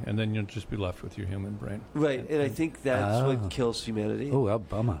eventually, and then you'll just be left with your human brain. Right, and I think that's what kills humanity. Oh, a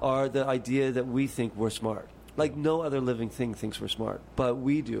bummer. Are the idea that we think we're smart. Like no other living thing thinks we're smart, but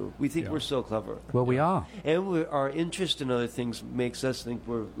we do. We think we're so clever. Well, we are. And our interest in other things makes us think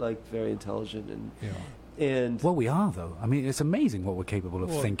we're like very intelligent and well, we are, though. I mean, it's amazing what we're capable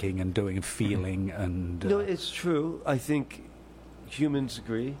of thinking and doing and feeling. And no, it's true. I think humans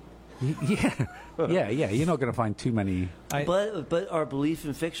agree. Yeah. You're not going to find too many. But our belief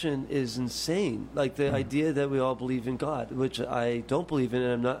in fiction is insane. Like the idea that we all believe in God, which I don't believe in,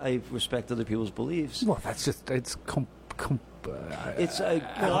 and I respect other people's beliefs. Well, that's just God's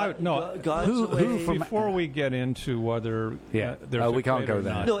who before we get into whether there's we can't go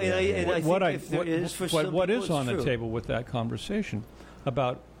there. No, I think if there is for some people, what is on the table with that conversation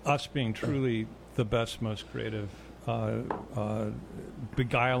about us being truly the best, most creative,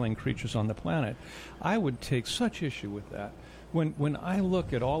 beguiling creatures on the planet, I would take such issue with that. When I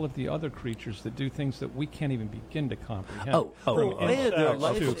look at all of the other creatures that do things that we can't even begin to comprehend, and their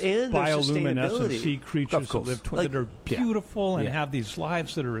life and their bioluminescent sea creatures that live that are beautiful and have these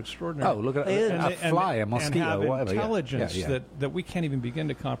lives that are extraordinary. Oh, look at a fly, a mosquito, and have whatever. Intelligence that we can't even begin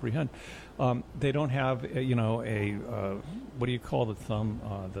to comprehend. They don't have, what do you call the thumb?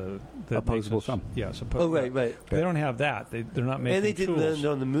 The opposable thumb. Yes. Right. They don't have that. They're not making. And they didn't land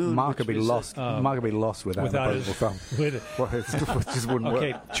on the moon. Mark would be lost. Mark would be lost without an opposable thumb. just wouldn't work.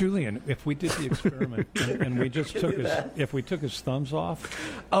 Okay, Julian, if we did the experiment and we just took his thumbs off,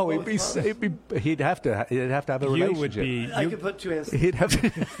 he'd have to have a relationship. I could put two hands. He'd have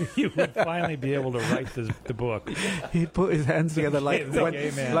to. you would finally be able to write the book. He'd put his hands together like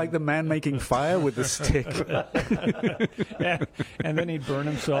the man making fire with the stick. and then he'd burn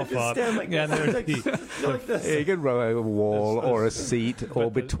himself up. Like and there'd be he could row a wall or a seat or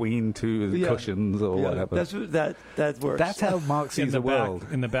between two cushions or whatever. That works. That's how Mark sees the world.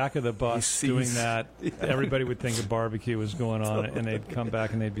 In the back of the bus, doing that, everybody would think a barbecue was going on, and they'd come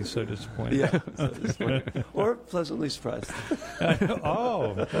back and they'd be so disappointed. Yeah, or pleasantly surprised. But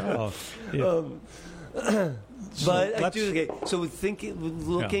I do. Okay, so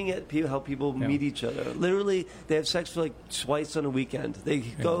looking at how people meet each other. Literally, they have sex for like twice on a weekend. They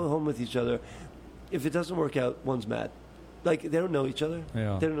go home with each other. If it doesn't work out, one's mad. Like, they don't know each other.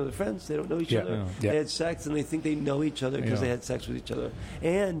 Yeah. They don't know their friends. They don't know each other. Yeah. They had sex, and they think they know each other because they had sex with each other.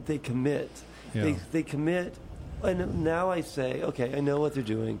 And they commit. Yeah. They commit. And now I say, okay, I know what they're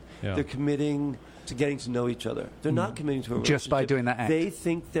doing. Yeah. They're committing to getting to know each other. They're not committing to a relationship. Just by doing that act. They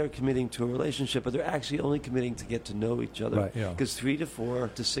think they're committing to a relationship, but they're actually only committing to get to know each other. Right. Because 3 to 4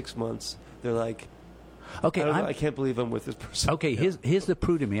 to 6 months, they're like, okay, I can't believe I'm with this person. Okay, here's the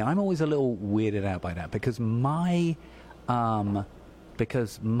prude in me. I'm always a little weirded out by that because my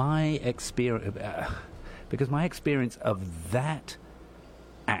experience of that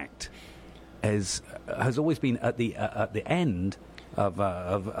act has always been at the end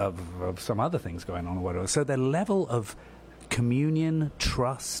of some other things going on or whatever. So the level of communion,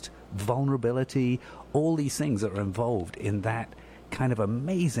 trust, vulnerability, all these things that are involved in that kind of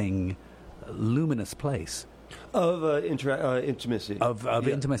amazing, luminous place. Of intimacy. Of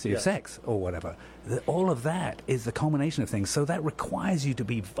intimacy, of sex, or whatever. All of that is the culmination of things. So that requires you to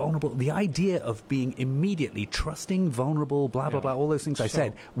be vulnerable. The idea of being immediately trusting, vulnerable, blah, blah, blah, all those things I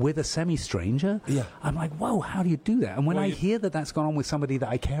said, with a semi-stranger, I'm like, whoa, how do you do that? And when I hear that that's gone on with somebody that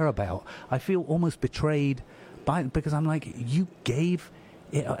I care about, I feel almost betrayed because I'm like, you gave...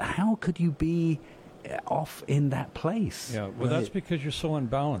 How could you be off in that place? Yeah, well, that's because you're so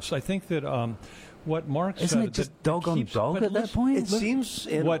unbalanced. I think that... what Mark said... Isn't it just dog on dog at that point? It seems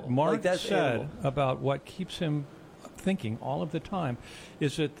animal. What Mark said animal. about what keeps him thinking all of the time,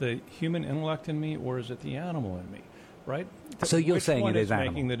 is it the human intellect in me or is it the animal in me, right? So you're saying it is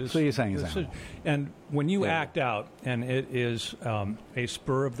animal. So you're saying it's animal. And when you act out, and it is a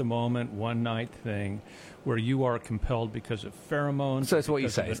spur-of-the-moment, one-night thing, where you are compelled because of pheromones... So it's what you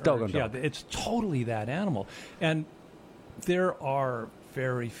say, it's dog on dog. Yeah, it's totally that animal. And there are...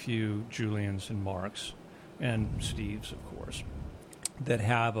 very few Julians and Marks and Steves, of course, that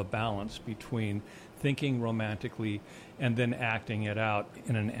have a balance between thinking romantically and then acting it out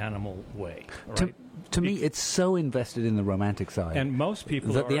in an animal way. Right? To me, it's so invested in the romantic side. And most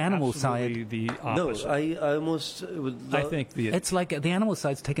people that are the animal side the opposite. No, I almost would love... I think it's like the animal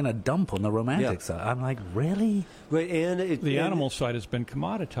side's taking a dump on the romantic side. I'm like, really? Right, the animal side has been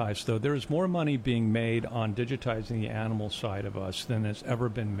commoditized, though. There is more money being made on digitizing the animal side of us than has ever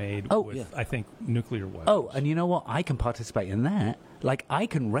been made with, I think, nuclear weapons. Oh, and you know what? I can participate in that. Like, I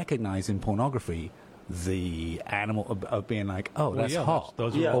can recognize in pornography the animal of being like, that's hot,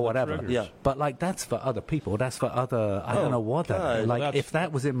 those are or whatever. Triggers. But like, that's for other people. That's for other. I don't know what that is. Like, if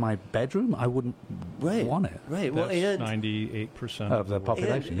that was in my bedroom, I wouldn't want it. Right. Well, that's 98% of the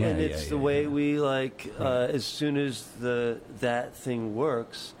population. And it's the way we like. As soon as that thing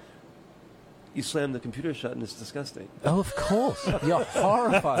works, you slam the computer shut and it's disgusting. Oh, of course. You're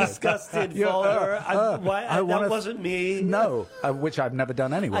horrified. Disgusted, vulgar. That wasn't me. No, which I've never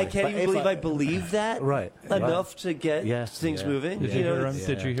done anyway. I can't even believe I believe that enough to get things moving. Did you hear him?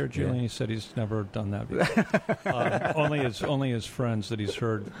 Did you hear Julian? He said he's never done that before. Only his friends that he's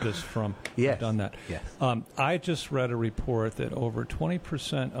heard this from have done that. Yes. I just read a report that over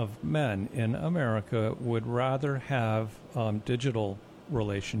 20% of men in America would rather have digital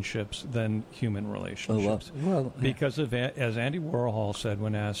relationships than human relationships. Well, because of, as Andy Warhol said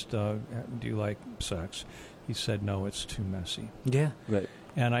when asked, do you like sex? He said, no, it's too messy. Yeah. Right.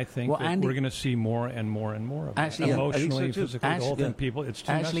 And I think that we're going to see more and more and more of that. Emotionally, physically, the whole thing, people, it's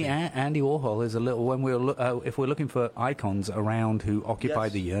too messy. Andy Warhol is a little, when if we're looking for icons around who occupy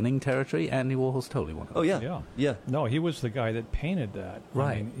the yearning territory, Andy Warhol's totally one of them. Oh, yeah. No, he was the guy that painted that.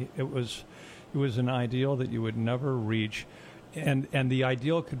 Right. I mean, it was an ideal that you would never reach. And the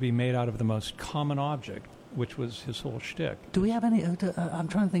ideal could be made out of the most common object, which was his whole shtick. Do we have any... I'm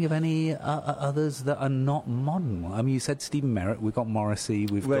trying to think of any others that are not modern. I mean, you said Stephen Merritt. We've got Morrissey.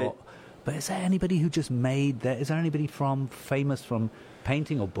 We've got But is there anybody who just made that? Is there anybody famous from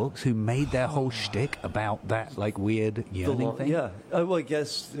painting or books who made their whole shtick about that like weird yearning thing? Yeah. Well, I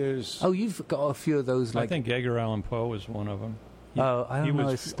guess there's. Oh, you've got a few of those. Like I think Edgar Allan Poe was one of them. I don't he know.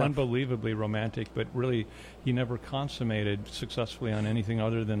 was unbelievably romantic, but really, he never consummated successfully on anything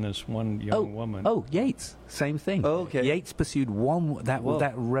other than this one young woman. Oh, Yeats, same thing. Oh, okay. Yeats pursued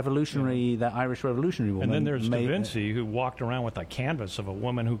that revolutionary, that Irish revolutionary woman. And then there's Da Vinci, who walked around with a canvas of a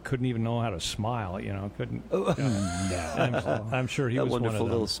woman who couldn't even know how to smile. Couldn't. I'm sure he that was one of wonderful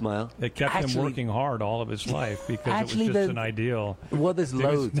them. little smile. It kept him working hard all of his life because it was just an ideal. Well, there's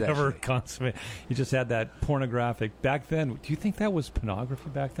loads. It was never consummated. He just had that pornographic. Back then, do you think that was pornography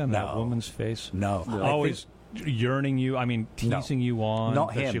back then? No. That woman's face? No. Always yearning you, teasing you on.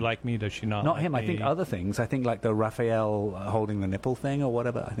 Not him. Does she like me? Does she not? Not like him. me? I think other things. I think like the Raphael holding the nipple thing or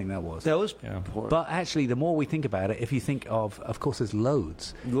whatever. I think that was. That was porn. But actually, the more we think about it, if you think of course, there's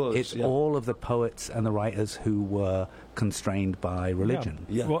loads. It's all of the poets and the writers who were constrained by religion.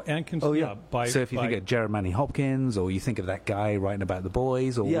 Yeah. Well, and so if you think of Jeremiah Hopkins, or you think of that guy writing about the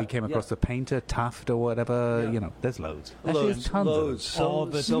boys, or we came across the painter Taft or whatever, there's loads. Actually, there's tons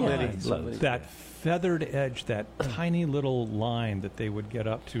of them. So many. That feathered edge, that tiny little line that they would get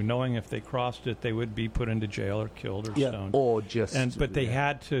up to, knowing if they crossed it, they would be put into jail or killed or stoned. Or just. But they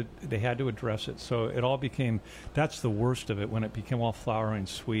had to address it. So it all became. That's the worst of it, when it became all flowery and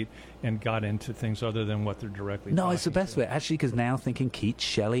sweet and got into things other than what they're directly. No, it's the best way actually, because now thinking Keats,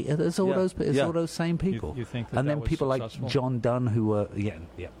 Shelley, it's all those same people. You think and then was people successful? like John Donne who were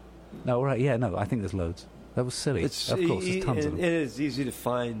No, right, no, I think there's loads. That was silly. Of course, there's tons of them. It is easy to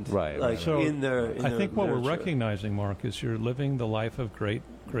find. Right. So in their. I think what we're literature. recognizing, Mark, is you're living the life of great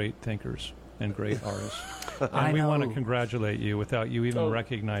thinkers and great artists. And we want to congratulate you without you even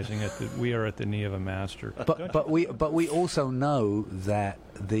recognizing it, that we are at the knee of a master. But we also know that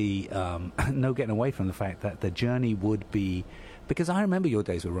the no getting away from the fact that the journey would be, because I remember your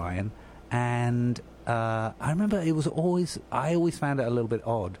days with Ryan, and I remember I always found it a little bit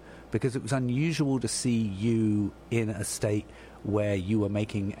odd, because it was unusual to see you in a state where you were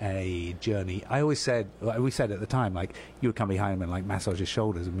making a journey. We said at the time, like, you would come behind him and like massage his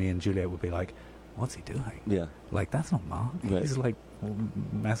shoulders, and me and Juliet would be like, what's he doing? Yeah. Like, that's not Mark. Right. He's like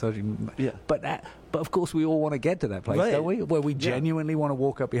massaging. Yeah. But of course we all want to get to that place, don't we? Where we genuinely want to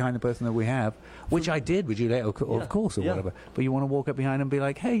walk up behind the person that we have, which I did with Juliet, of course, or whatever. But you want to walk up behind and be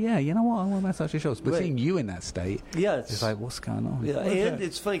like, hey, you know what? I want to massage your shoulders. But seeing you in that state, it's like, what's going on? Yeah, and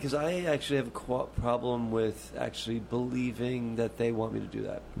it's funny because I actually have a problem with actually believing that they want me to do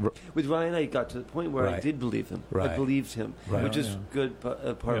that. With Ryan, I got to the point where I did believe him. I believed him, which is good part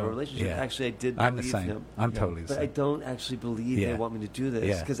of a relationship. Yeah. Actually, I did I'm believe the same. him. I'm totally the same. But I don't actually believe they want me to do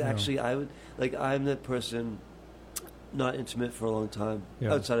this, because actually I would, like, I'm that person not intimate for a long time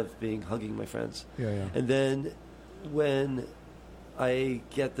outside of hugging my friends. And then when I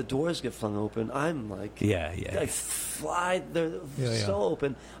get the doors get flung open, I'm like, I fly. They're so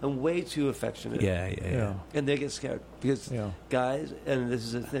open. I'm way too affectionate. And they get scared because guys, and this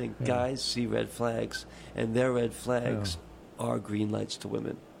is the thing, guys see red flags, and their red flags are green lights to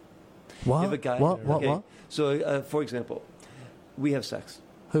women. What? You have a guy, What? So, for example, we have sex.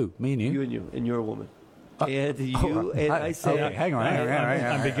 Who? Me and you? You and you, and you're a woman. And you and I say, hang on.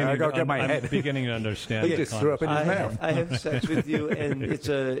 I'm beginning. I gotta get my head. I'm beginning to understand. He just threw up in his mouth. I have sex with you, and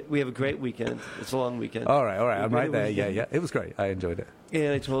we have a great weekend. It's a long weekend. All right. I'm right there. Yeah. It was great. I enjoyed it.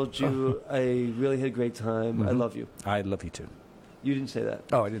 And I told you I really had a great time. Mm-hmm. I love you. I love you too. You didn't say that.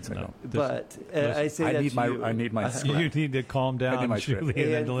 Oh, I didn't say that. But I say that to you. I need my You need to calm down,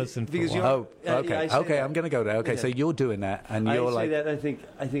 Julie, and listen for a while. Okay. I'm going to go there. Okay, so you're doing that, and you're like... I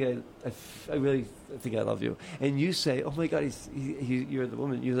say that, I really think I love you. And you say, oh my God, you're the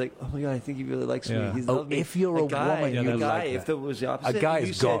woman. You're like, oh my God, I think he really likes me. He's loved me. If you're a woman, you like that. If it was the opposite. A guy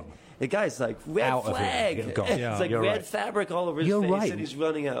is gone. The guy's like, red flag. It's like red fabric all over his face, and he's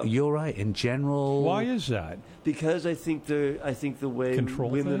running out. You're right. In general... Why is that? Because I think the way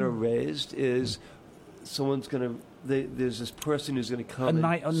women are raised is someone's going to... There's this person who's going to come...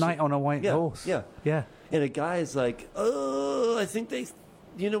 A knight on a white horse. Yeah. And a guy is like, oh, I think they...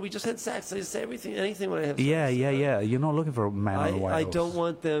 we just had sex. I just say anything when I have sex. Yeah. You're not looking for a man on a white horse. I don't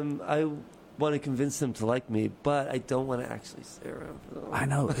want them... I want to convince them to like me, but I don't want to actually stay around for them. I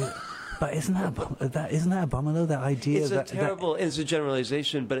know. But isn't that a bummer though? That idea. It's it's a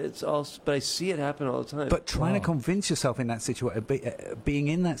generalization, but it's also. But I see it happen all the time. But trying to convince yourself in that situation, being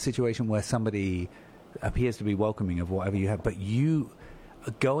in that situation where somebody appears to be welcoming of whatever you have, but you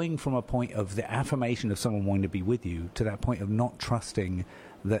going from a point of the affirmation of someone wanting to be with you to that point of not trusting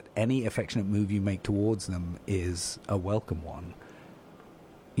that any affectionate move you make towards them is a welcome one.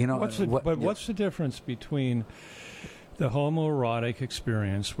 You know, what's the difference between the homoerotic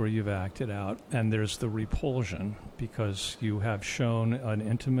experience where you've acted out and there's the repulsion because you have shown an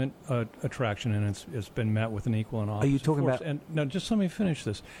intimate attraction and it's been met with an equal and opposite Are you talking force. about... And now, just let me finish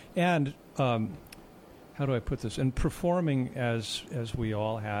this. And how do I put this? And performing as we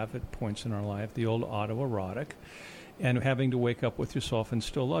all have at points in our life, the old autoerotic, and having to wake up with yourself and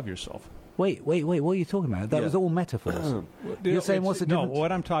still love yourself. Wait, what are you talking about? That was all metaphors. You're saying what's the difference? No,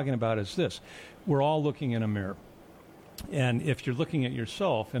 what I'm talking about is this. We're all looking in a mirror. And if you're looking at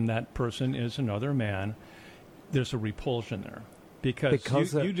yourself and that person is another man, there's a repulsion there.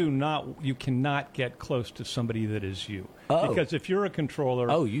 Because you cannot get close to somebody that is you. Oh. Because if you're a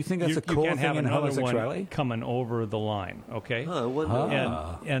controller, you think that's a core you can't thing have in another homosexuality? one coming over the line, okay?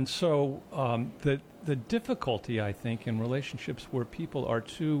 Huh, and so the difficulty, I think, in relationships where people are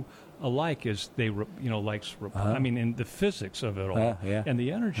too alike is I mean, in the physics of it all and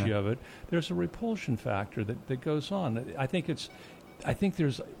the energy of it, there's a repulsion factor that goes on. I think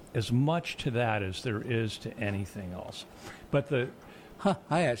there's as much to that as there is to anything else. But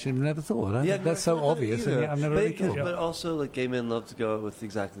I actually never thought. That's so obvious. And I've never really thought. But also, like, gay men love to go out with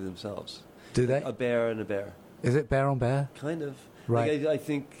exactly themselves. Do they? A bear and a bear. Is it bear on bear? Kind of. Right. Like,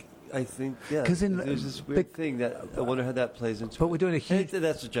 I think, yeah. Because there's this weird thing that I wonder how that plays into. But we're doing a huge.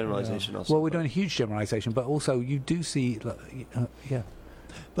 That's a generalization, also. Well, we're doing a huge generalization, but also you do see,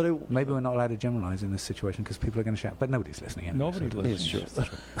 But maybe we're not allowed to generalize in this situation because people are going to shout. But nobody's listening. Anyway, nobody's listening. It's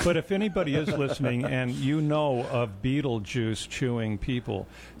true. But if anybody is listening and you know of Beetlejuice chewing people,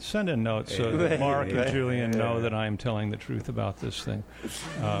 send a note so that Mark and Julian know that I am telling the truth about this thing.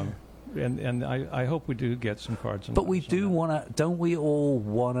 And I hope we do get some cards. But we do want to, don't we all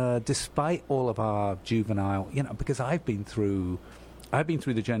want to, despite all of our juvenile, because I've been through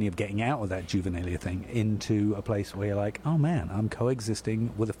the journey of getting out of that juvenilia thing into a place where you're like, oh man, I'm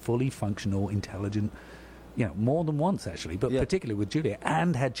coexisting with a fully functional, intelligent, more than once actually, but particularly with Julia,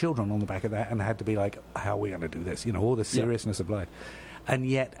 and had children on the back of that, and had to be like, how are we going to do this? All the seriousness of life. And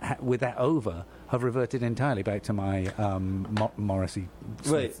yet, with that over, I've reverted entirely back to my Morrissey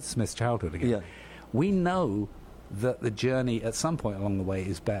Smith's childhood again. Yeah. We know that the journey at some point along the way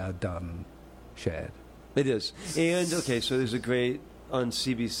is better done shared. It is. And, okay, so there's a great, on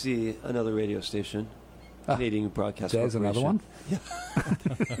CBC, another radio station, Canadian Broadcast There's Corporation. another one?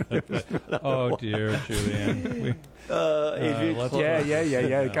 Oh, dear, Julian. Adrian Clarkson.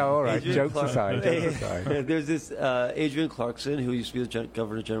 Yeah. Go, all right. Adrian Jokes aside. There's this Adrian Clarkson, who used to be the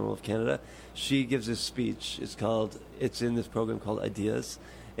Governor General of Canada. She gives this speech. It's in this program called Ideas,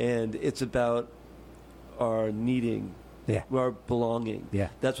 and it's about our needing, our belonging. Yeah.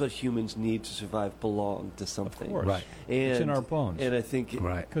 That's what humans need to survive, belong to something. Of course. Right. And, it's in our bones. And I think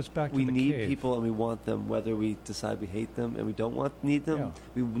right. Goes back to we the need cave. people and we want them, whether we decide we hate them and we don't need them.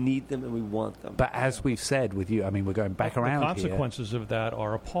 We need them and we want them. But as we've said with you, I mean, we're going back around The consequences of that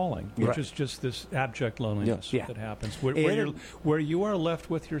are appalling, which is just this abject loneliness that happens, where you are left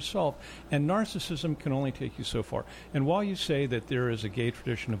with yourself, and narcissism can only take you so far. And while you say that there is a gay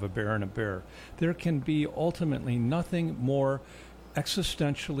tradition of a bear and a bear, there can be ultimately nothing more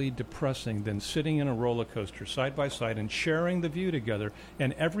existentially depressing than sitting in a roller coaster side by side and sharing the view together,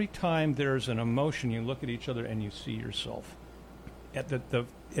 and every time there's an emotion you look at each other and you see yourself.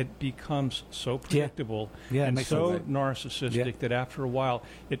 It becomes so predictable and so narcissistic that after a while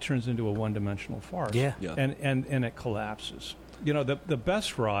it turns into a one-dimensional farce and it collapses. The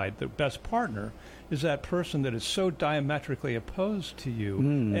best ride, the best partner is that person that is so diametrically opposed to you.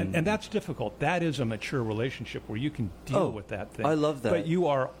 And that's difficult. That is a mature relationship where you can deal with that thing. I love that. But you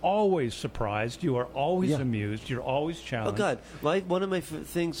are always surprised. You are always amused. You're always challenged. Oh, God. One of my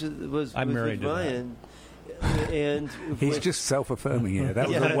things was I'm married with Ryan. And he's just self-affirming here. That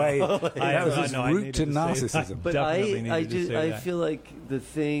was a way. That was his route to narcissism. But I feel like the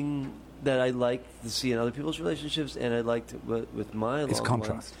thing that I like to see in other people's relationships, and I liked with my is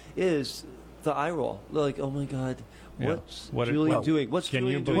contrast. Is the eye roll. Like, oh my God, what's Julian doing? What's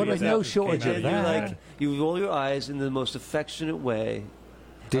Julian doing? Well, there's no shortage of that. You roll your eyes in the most affectionate way.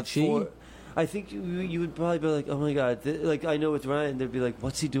 Did she? I think you would probably be like, oh my God. Like, I know with Ryan, they'd be like,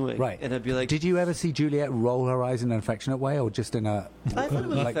 what's he doing? Right. And I'd be like, did you ever see Juliet roll her eyes in an affectionate way, or just in a I thought it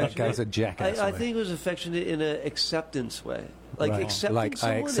was like that guy's a affectionate. jackass I way? think it was affectionate in an acceptance way. Like accepting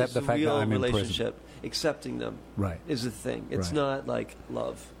someone I accept is the a fact real that I'm in prison. relationship. Accepting them is the thing. It's not like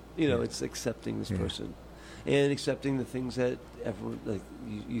love. It's accepting this person. And accepting the things that everyone, like,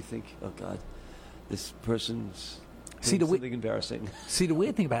 you think, oh God, this person's something embarrassing. See, the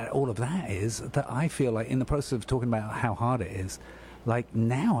weird thing about all of that is that I feel like in the process of talking about how hard it is, like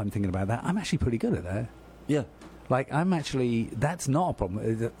now I'm thinking about that, I'm actually pretty good at that. Yeah. Like, that's not a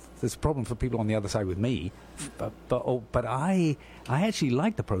problem. There's a problem for people on the other side with me, but I actually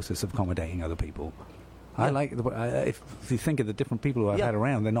like the process of accommodating other people. Yeah. I like if you think of the different people who I've had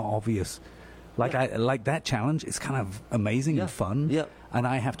around, they're not obvious. Like I like that challenge. It's kind of amazing and fun. Yeah. And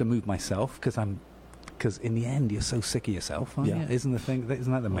I have to move myself because in the end you're so sick of yourself, aren't you? Isn't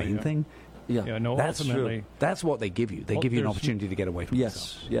that the main thing? Yeah. No, that's ultimately true. That's what they give you. They give you an opportunity to get away from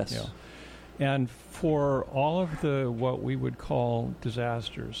yourself. Yes. Yeah. And for all of the what we would call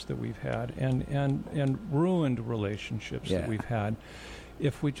disasters that we've had and ruined relationships that we've had,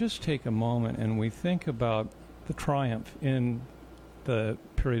 if we just take a moment and we think about the triumph in the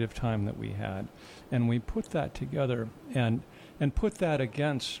period of time that we had, and we put that together and put that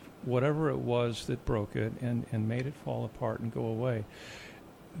against whatever it was that broke it and made it fall apart and go away,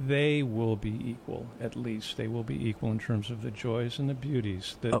 they will be equal. At least they will be equal in terms of the joys and the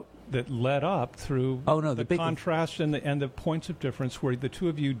beauties that led up through the contrast and the points of difference where the two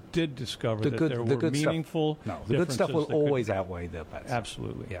of you did discover that there were meaningful differences. The good stuff will always outweigh the bad stuff.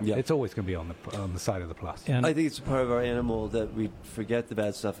 Absolutely. Yeah. It's always going to be on the side of the plus. And I think it's a part of our animal that we forget the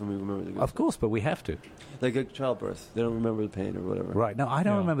bad stuff and we remember the good stuff. Of course, but we have to. Like a childbirth. They don't remember the pain or whatever. Right. No, I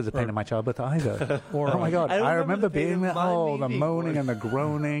don't remember the pain of my childbirth either. Oh, my God. I remember being there. Oh, the moaning and the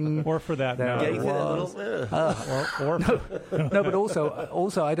groaning. Or for that matter. No, but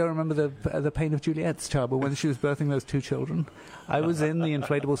also I don't remember the pain of Juliet's childbirth when she was birthing those two children. I was in the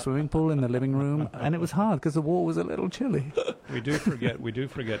inflatable swimming pool in the living room, and it was hard because the water was a little chilly. We do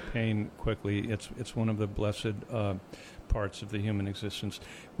forget pain quickly. It's one of the blessed parts of the human existence.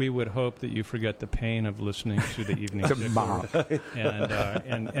 We would hope that you forget the pain of listening to the evening Tickler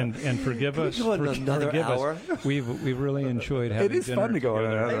and forgive us. Another hour. We've really enjoyed having dinner. It is fun to go on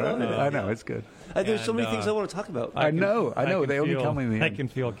another. I know, it's good. There's so many things I want to talk about. I know. They only come in the end. I can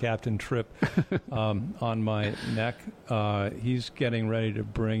feel Captain Tripp on my neck. He's getting ready to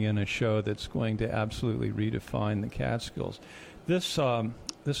bring in a show that's going to absolutely redefine the Catskills. This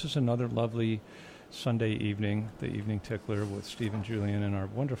is another lovely Sunday evening, the Evening Tickler with Steve and Julian and our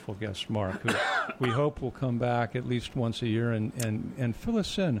wonderful guest Mark, who we hope will come back at least once a year and fill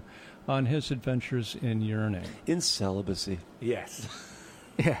us in on his adventures in yearning. In celibacy. Yes.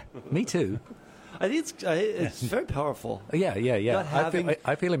 Yeah, me too. I think it's very powerful. Yeah.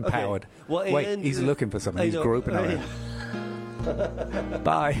 I feel empowered. Okay. Well, wait, he's looking for something. He's groping around.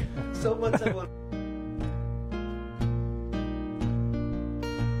 Bye. So much I want.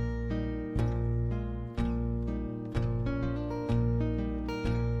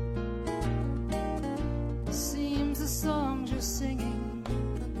 Seems the songs you're singing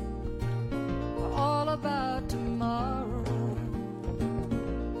are all about tomorrow.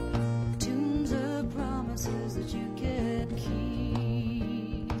 Tunes are promises that you can't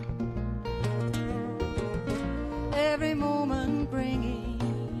keep. Every morning